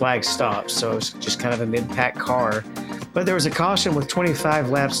 green flag stops, so it was just kind of a mid-pack car. But there was a caution with 25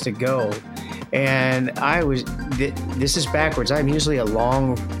 laps to go, and this is backwards. I'm usually a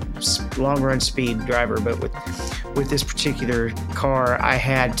long run speed driver, but with this particular car, I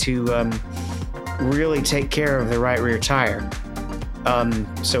had to really take care of the right rear tire.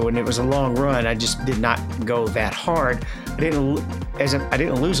 So when it was a long run, I just did not go that hard. I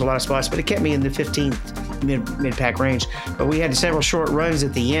didn't lose a lot of spots, but it kept me in the 15th mid-pack range. But we had several short runs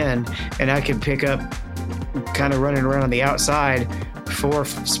at the end, and I could pick up kind of running around on the outside 4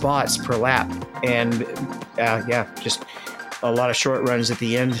 spots per lap. And just a lot of short runs at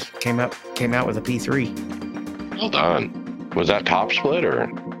the end. Came out with a P3. Well done. Was that top split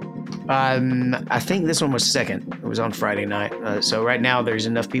or? I think this one was second. It was on Friday night. So right now there's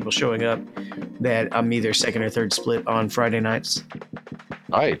enough people showing up that I'm either second or third split on Friday nights.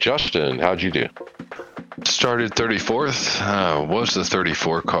 All right, Justin, how'd you do? Started 34th, was the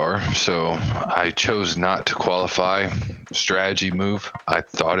 34 car, so I chose not to qualify. Strategy move. I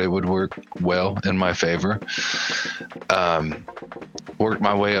thought it would work well in my favor. Worked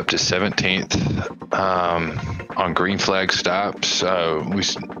my way up to 17th on green flag stops. We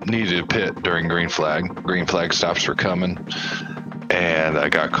needed to pit during green flag. Green flag stops were coming, and I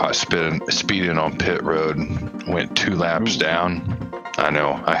got caught speeding on pit road. Went 2 laps down. I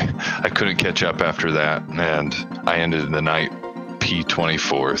know. I couldn't catch up after that, and I ended the night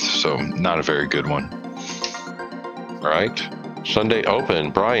P24th, so not a very good one. All right. Sunday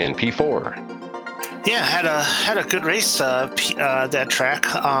Open, Brian, P4. Yeah, had a good race that track.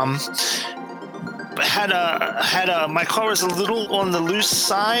 My car was a little on the loose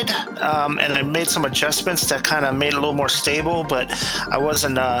side, and I made some adjustments that kind of made it a little more stable, but I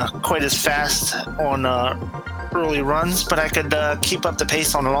wasn't quite as fast on early runs, but I could keep up the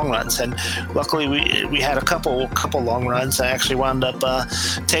pace on the long runs. And luckily we had a couple long runs. I actually wound up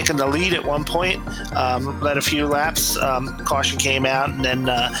taking the lead at one point, led a few laps. Caution came out, and then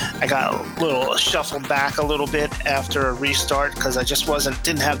I got a little shuffled back a little bit after a restart because I just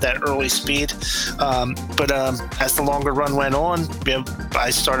didn't have that early speed. But as the longer run went on,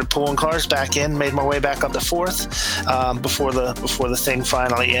 I started pulling cars back in, made my way back up to 4th before the thing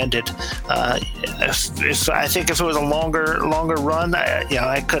finally ended. I think if it was a longer run,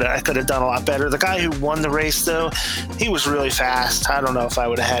 I could have done a lot better. The guy who won the race, though, he was really fast. I don't know if I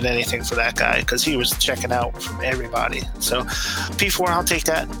would have had anything for that guy because he was checking out from everybody. So P4, I'll take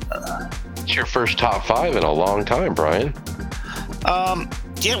that. It's your first top 5 in a long time, Brian.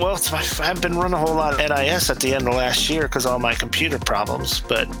 Yeah, well, I haven't been running a whole lot of NIS at the end of last year because of all my computer problems.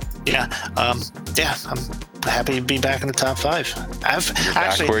 But I'm happy to be back in the top 5. You're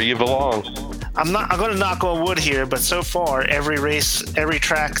back where you belong. I'm going to knock on wood here, but so far, every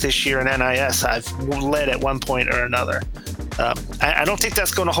track this year in NIS, I've led at one point or another. I don't think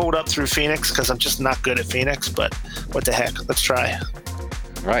that's going to hold up through Phoenix because I'm just not good at Phoenix, but what the heck? Let's try.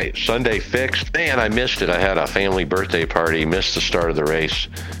 Right, Sunday fixed. Man, I missed it. I had a family birthday party, missed the start of the race.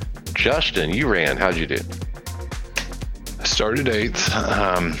 Justin, you ran. How'd you do? I started 8th.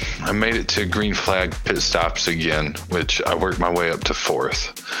 I made it to green flag pit stops again, which I worked my way up to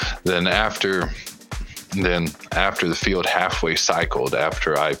 4th. Then after then after the field halfway cycled,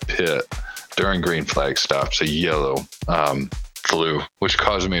 after I pit during green flag stops, a yellow flew, which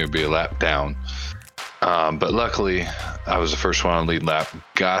caused me to be a lap down. But luckily, I was the first one on lead lap.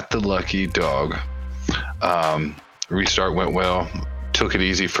 Got the lucky dog. Restart went well. Took it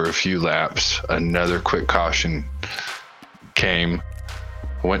easy for a few laps. Another quick caution came.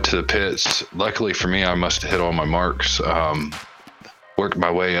 Went to the pits. Luckily for me, I must have hit all my marks. Worked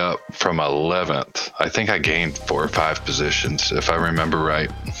my way up from 11th. I think I gained 4 or 5 positions, if I remember right.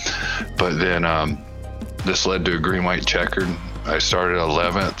 But then this led to a green-white checkered. I started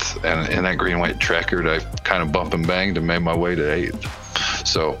 11th, and in that green-white checkered, I kind of bumped and banged and made my way to 8th.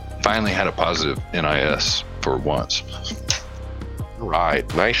 So finally had a positive NIS for once.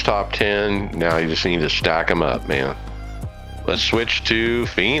 Right. Nice top 10. Now you just need to stack them up, man. Let's switch to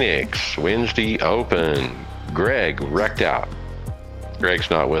Phoenix. Wednesday Open. Greg wrecked out. Greg's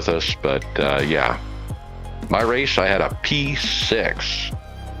not with us, but yeah. My race, I had a P6.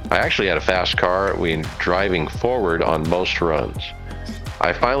 I actually had a fast car when driving forward on most runs.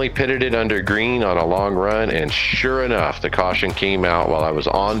 I finally pitted it under green on a long run, and sure enough, the caution came out while I was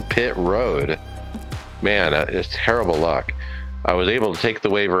on pit road. Man, it's terrible luck. I was able to take the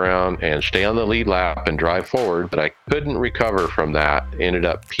wave around and stay on the lead lap and drive forward, but I couldn't recover from that. Ended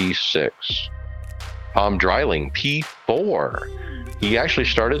up P6. Tom Dreiling, P4. He actually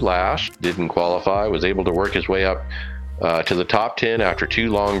started last, didn't qualify, was able to work his way up to the top 10 after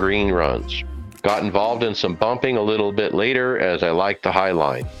 2 long green runs. Got involved in some bumping a little bit later as I liked the high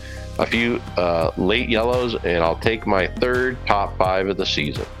line. A few late yellows, and I'll take my 3rd top 5 of the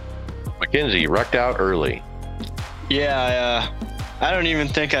season. Mackenzie wrecked out early. Yeah, I don't even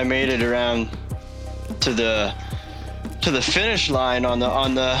think I made it around to the finish line on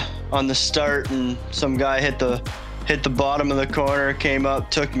the start, and some guy hit the bottom of the corner, came up,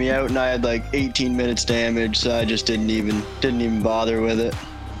 took me out, and I had like 18 minutes damage, so I just didn't even bother with it.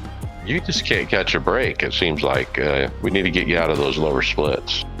 You just can't catch a break. It seems like we need to get you out of those lower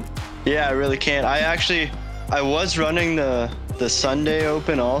splits. Yeah, I really can't. I was running the Sunday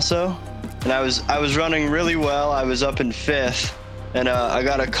Open also, and I was running really well. I was up in 5th, and I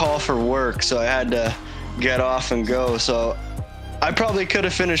got a call for work, so I had to get off and go. So I probably could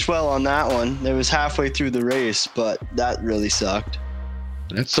have finished well on that one. It was halfway through the race, but that really sucked.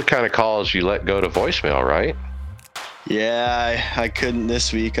 That's the kind of calls you let go to voicemail, right? Yeah, I couldn't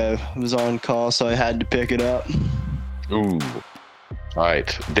this week. I was on call, so I had to pick it up. Ooh. All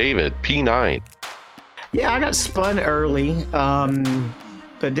right, David, P9. Yeah, I got spun early,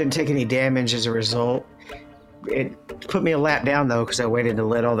 but didn't take any damage as a result. It put me a lap down, though, because I waited to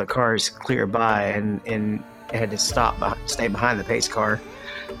let all the cars clear by and had to stay behind the pace car.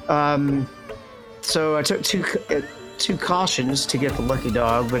 So I took two cautions to get the lucky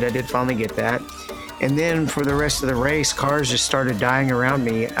dog, but I did finally get that. And then for the rest of the race, cars just started dying around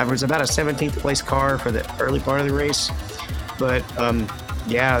me. I was about a 17th place car for the early part of the race, but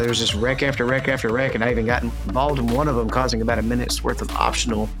yeah, there was just wreck after wreck after wreck, and I even got involved in one of them, causing about a minute's worth of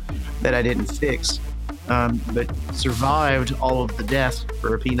optional that I didn't fix, but survived all of the death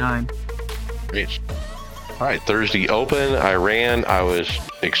for a P9. Great. All right, Thursday Open, I was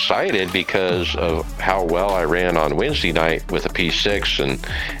excited because of how well I ran on Wednesday night with a P6, and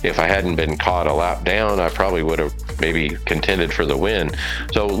if I hadn't been caught a lap down, I probably would have maybe contended for the win.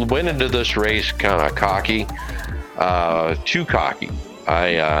 So went into this race kind of cocky, too cocky.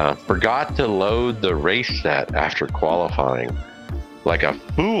 I forgot to load the race set after qualifying, like a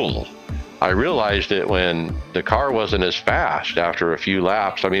fool. I realized it when the car wasn't as fast after a few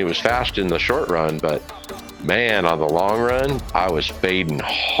laps. I mean, it was fast in the short run, but man, on the long run, I was fading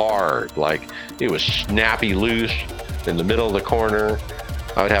hard. Like, it was snappy loose in the middle of the corner.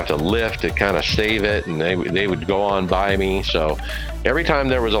 I would have to lift to kind of save it, and they would go on by me. So every time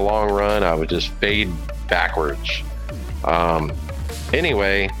there was a long run, I would just fade backwards.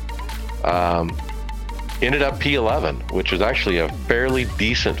 Anyway, ended up P11, which was actually a fairly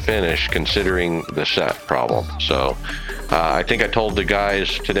decent finish considering the set problem. So I think I told the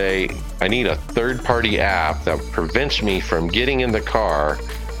guys today, I need a third-party app that prevents me from getting in the car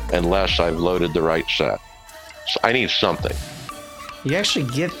unless I've loaded the right set. So I need something. You actually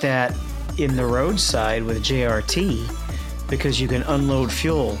get that in the roadside with JRT because you can unload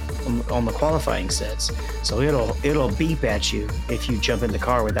fuel on the qualifying sets. So it'll beep at you if you jump in the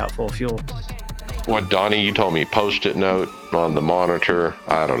car without full fuel. What, Donnie, you told me Post-it note on the monitor.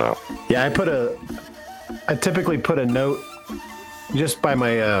 I don't know. Yeah, I typically put a note just by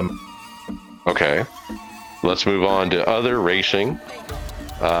my Okay, let's move on to other racing.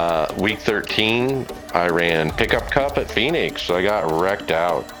 Week 13, I ran Pickup Cup at Phoenix. I got wrecked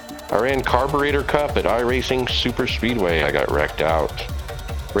out. I ran Carburetor Cup at iRacing Super Speedway. I got wrecked out.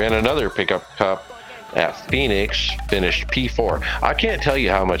 Ran another pickup cup at Phoenix, finished P4. I can't tell you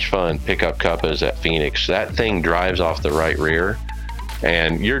how much fun pickup cup is at Phoenix. That thing drives off the right rear,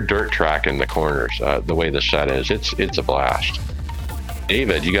 and you're dirt tracking the corners. The way the set is, it's a blast.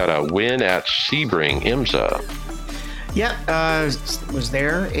 David, you got a win at Sebring IMSA. Yeah, was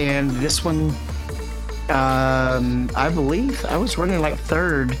there, and this one, I believe I was running like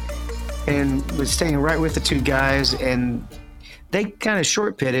third, and was staying right with the two guys, and they kind of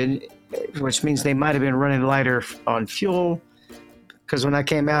short pitted, which means they might have been running lighter on fuel, because when I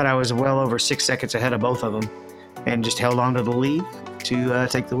came out, I was well over 6 seconds ahead of both of them, and just held on to the lead to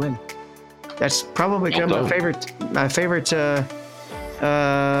take the win. That's probably become my favorite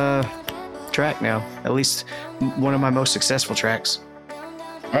track now, at least one of my most successful tracks.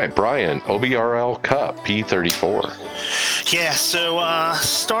 All right, Brian, OBRL Cup P34. Yeah, so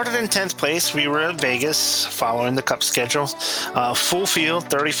started in 10th place. We were at Vegas following the Cup schedule. Full field,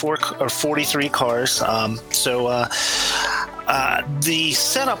 34 or 43 cars. The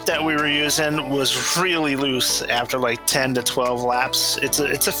setup that we were using was really loose after like 10 to 12 laps. It's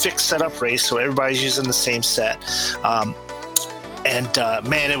a fixed setup race, so everybody's using the same set. Man,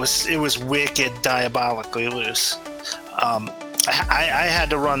 it was wicked, diabolically loose. I had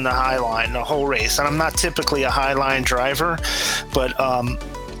to run the high line the whole race, and I'm not typically a high line driver, but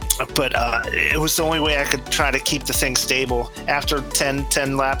it was the only way I could try to keep the thing stable. After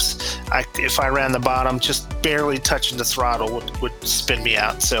 10 laps, if I ran the bottom, just barely touching the throttle would spin me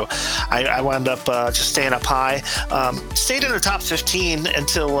out. So I wound up just staying up high. Stayed in the top 15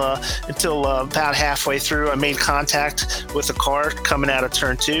 until about halfway through. I made contact with a car coming out of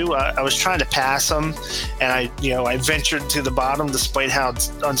turn 2. I was trying to pass him, and I ventured to the bottom despite how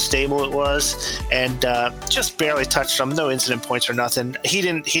unstable it was, and just barely touched him. No incident points or nothing. He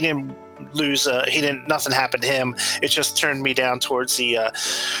didn't lose. Nothing happened to him. It just turned me down towards the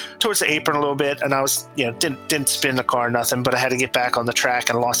apron a little bit, and I was didn't spin the car, nothing. But I had to get back on the track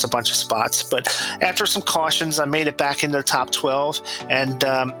and lost a bunch of spots. But after some cautions, I made it back into the top 12 and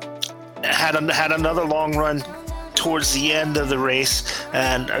had another long run towards the end of the race,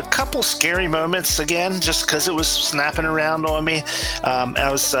 and a couple scary moments again, just because it was snapping around on me. I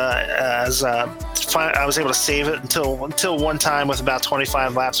was able to save it until one time with about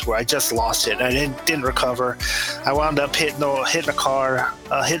 25 laps where I just lost it. I didn't recover. I wound up hitting a car,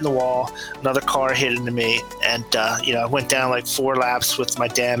 hitting the wall. Another car hit into me, and I went down like 4 laps with my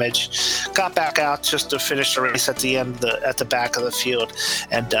damage. Got back out just to finish the race at the end, at the back of the field,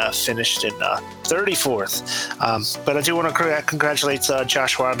 and finished in 34th. But I do want to congratulate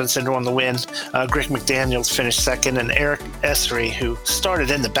Josh Robinson who won the win. Greg McDaniels finished second, and Eric Essery, who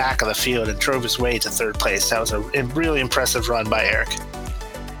started in the back of the field and drove his way to third place. That was a really impressive run by Eric.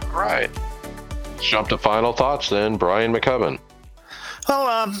 All right. Let's jump to final thoughts then. Brian McCubbin.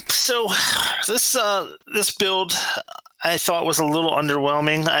 Well, so this build I thought was a little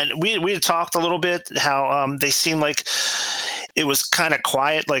underwhelming. And we had talked a little bit how they seemed like it was kind of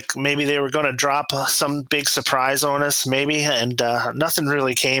quiet, like maybe they were going to drop some big surprise on us, maybe, and nothing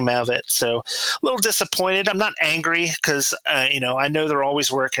really came of it. So a little disappointed. I'm not angry because, I know they're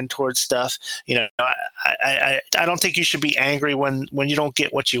always working towards stuff. I don't think you should be angry when you don't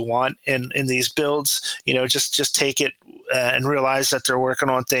get what you want in these builds. Just take it and realize that they're working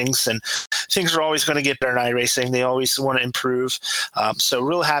on things, and things are always going to get better in iRacing. They always want to improve. So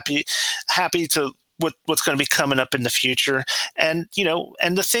real happy to what's going to be coming up in the future. And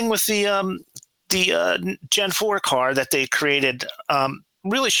and the thing with the Gen 4 car that they created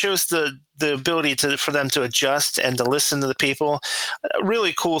really shows the ability for them to adjust and to listen to the people. A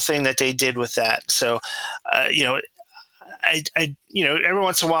really cool thing that they did with that. So I every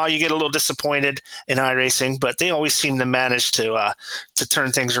once in a while you get a little disappointed in iRacing, but they always seem to manage to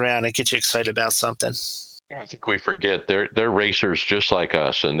turn things around and get you excited about something. I think we forget they're racers just like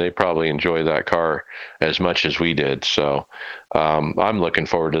us, and they probably enjoy that car as much as we did. So I'm looking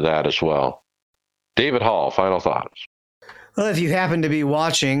forward to that as well. David Hall, final thoughts. Well, if you happen to be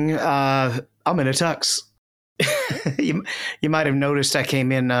watching, I'm in a tux. You might have noticed I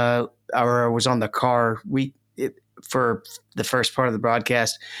came in or was on the car for the first part of the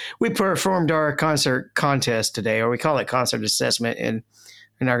broadcast. We performed our concert contest today, or we call it concert assessment in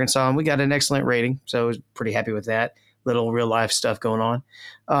Arkansas, and we got an excellent rating, so I was pretty happy with that. Little real life stuff going on.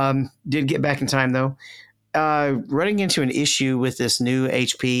 Did get back in time though. Running into an issue with this new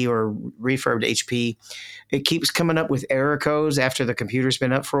HP or refurbed HP. It keeps coming up with error codes after the computer's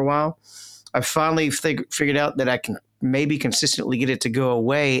been up for a while. I finally figured out that I can maybe consistently get it to go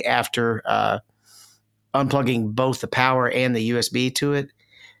away after unplugging both the power and the USB to it.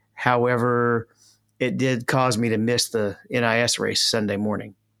 However, it did cause me to miss the NIS race Sunday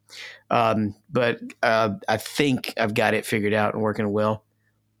morning. But I think I've got it figured out and working well.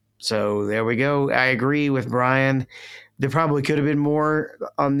 So there we go. I agree with Brian. There probably could have been more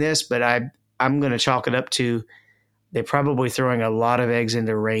on this, but I'm going to chalk it up to they're probably throwing a lot of eggs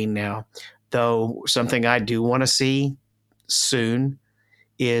into rain now. Though something I do want to see soon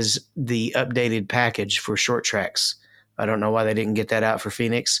is the updated package for short tracks. I don't know why they didn't get that out for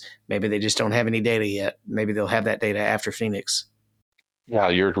Phoenix. Maybe they just don't have any data yet. Maybe they'll have that data after Phoenix. Yeah,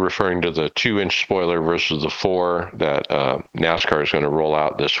 you're referring to the 2-inch spoiler versus the 4 that NASCAR is going to roll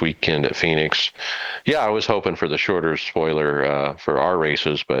out this weekend at Phoenix. Yeah, I was hoping for the shorter spoiler for our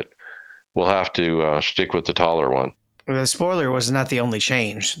races, but we'll have to stick with the taller one. The spoiler was not the only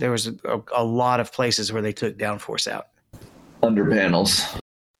change. There was a lot of places where they took downforce out. Under panels.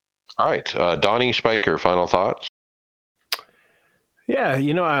 All right. Donnie Spiker, final thoughts? Yeah,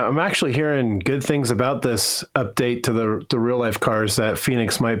 I'm actually hearing good things about this update to the real life cars, that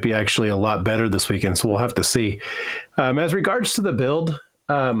Phoenix might be actually a lot better this weekend. So we'll have to see. As regards to the build,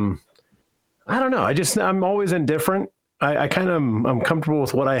 I don't know. I'm always indifferent. I'm comfortable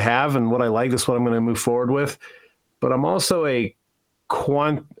with what I have and what I like. That's what I'm going to move forward with. But I'm also a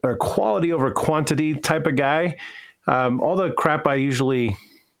quality over quantity type of guy. All the crap I usually,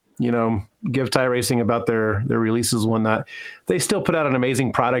 give to iRacing about their releases and whatnot, they still put out an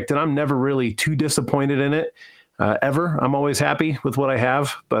amazing product, and I'm never really too disappointed in it, ever. I'm always happy with what I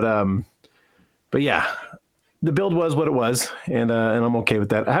have, but yeah, the build was what it was, and I'm okay with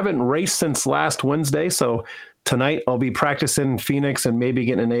that. I haven't raced since last Wednesday, so tonight I'll be practicing Phoenix and maybe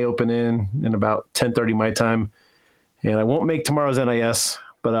getting an A Open in about 10:30 my time, and I won't make tomorrow's NIS,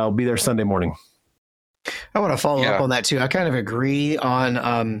 but I'll be there Sunday morning. I want to follow up on that too. I kind of agree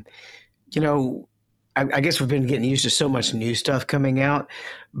on, I guess we've been getting used to so much new stuff coming out,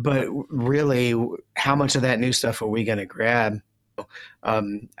 but really, how much of that new stuff are we going to grab?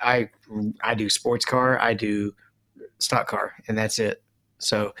 I do sports car, I do stock car, and that's it.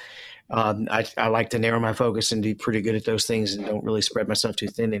 So I like to narrow my focus and be pretty good at those things and don't really spread myself too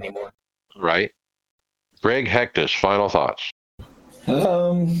thin anymore. Right. Greg Hectus, final thoughts.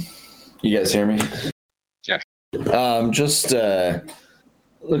 You guys hear me? Yeah. Just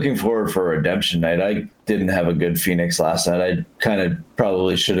looking forward for Redemption Night. I didn't have a good Phoenix last night. I kind of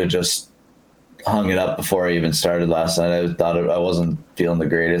probably should have just hung it up before I even started last night. I thought I wasn't feeling the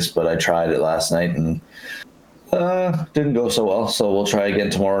greatest, but I tried it last night and didn't go so well. So we'll try again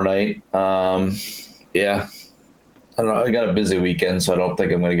tomorrow night. Yeah. I don't know. I got a busy weekend, so I don't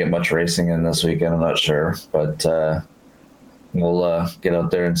think I'm going to get much racing in this weekend. I'm not sure, but we'll get out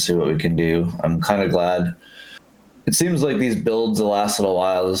there and see what we can do. I'm kind of glad. It seems like these builds that lasted a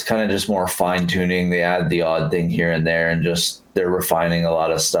while is kind of just more fine tuning. They add the odd thing here and there, and just they're refining a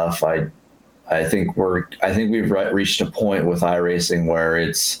lot of stuff. I think we've reached a point with iRacing where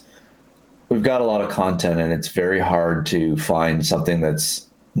we've got a lot of content, and it's very hard to find something that's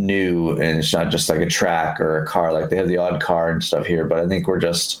new, and it's not just like a track or a car. Like they have the odd car and stuff here, but I think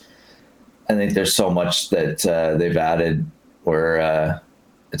there's so much that they've added where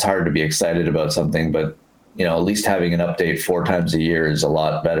it's hard to be excited about something, but at least having an update 4 times a year is a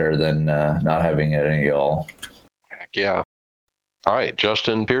lot better than not having it any at all. Heck yeah. All right,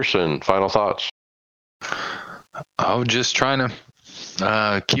 Justin Pearson, final thoughts. I'm just trying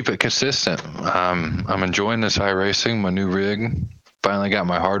to keep it consistent. I'm enjoying this iRacing, my new rig. Finally got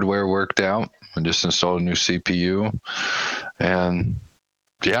my hardware worked out. I just installed a new CPU. And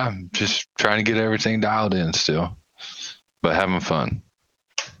yeah, just trying to get everything dialed in still, but having fun.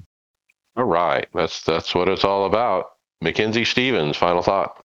 All right. That's what it's all about. Mackenzie Stevens, final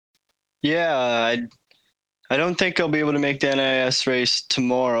thought. Yeah, I don't think I'll be able to make the NIS race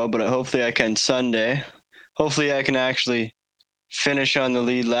tomorrow, but hopefully I can Sunday. Hopefully I can actually finish on the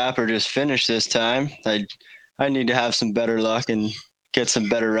lead lap or just finish this time. I need to have some better luck and get some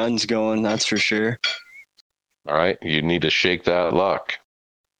better runs going, that's for sure. All right. You need to shake that luck.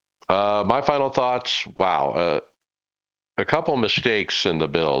 My final thoughts, wow. A couple mistakes in the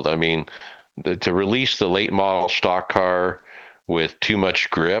build. I mean, to release the late model stock car with too much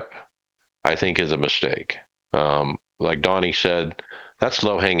grip, I think is a mistake. Like Donnie said, that's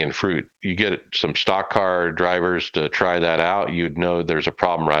low-hanging fruit. You get some stock car drivers to try that out, you'd know there's a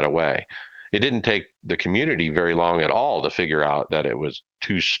problem right away. It didn't take the community very long at all to figure out that it was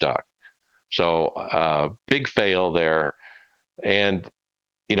too stuck. So big fail there. And,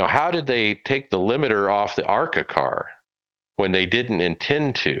 how did they take the limiter off the ARCA car when they didn't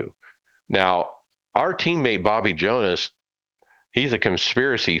intend to? Now, our teammate Bobby Jonas, he's a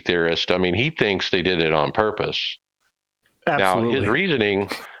conspiracy theorist. I mean, he thinks they did it on purpose. Absolutely. Now, his reasoning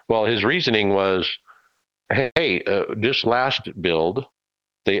Well, his reasoning was, hey, this last build,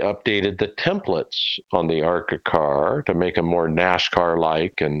 they updated the templates on the ARCA car to make them more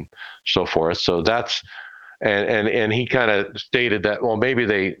NASCAR-like and so forth. So that's, and he kind of stated that, well, maybe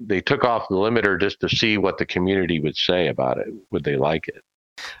they took off the limiter just to see what the community would say about it. Would they like it?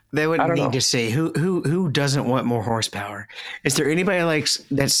 They would need to see who doesn't want more horsepower. Is there anybody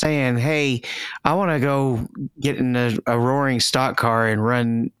that's saying, "Hey, I want to go get in a roaring stock car and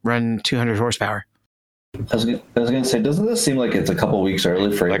run 200 horsepower"? I was going to say, doesn't this seem like it's a couple weeks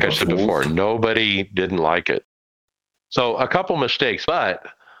early for? Like I said before, nobody didn't like it. So a couple mistakes, but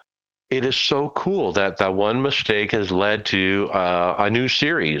it is so cool that that one mistake has led to a new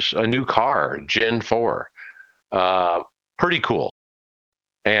series, a new car, Gen 4. Pretty cool.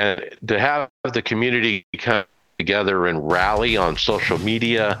 And to have the community come together and rally on social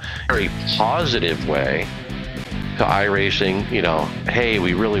media, very positive way to iRacing, hey,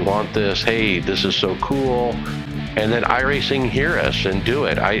 we really want this. Hey, this is so cool. And then iRacing hear us and do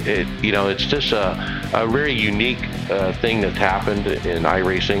it. It's just a very unique thing that's happened in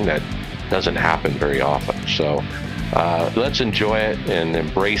iRacing that doesn't happen very often. So let's enjoy it and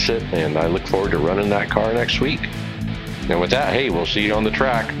embrace it. And I look forward to running that car next week. And with that, hey, we'll see you on the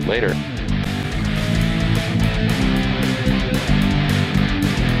track later.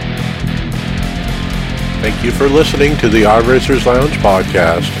 Thank you for listening to the iRacers Lounge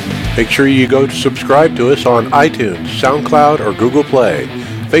podcast. Make sure you go to subscribe to us on iTunes, SoundCloud, or Google Play,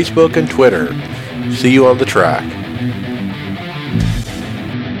 Facebook, and Twitter. See you on the track.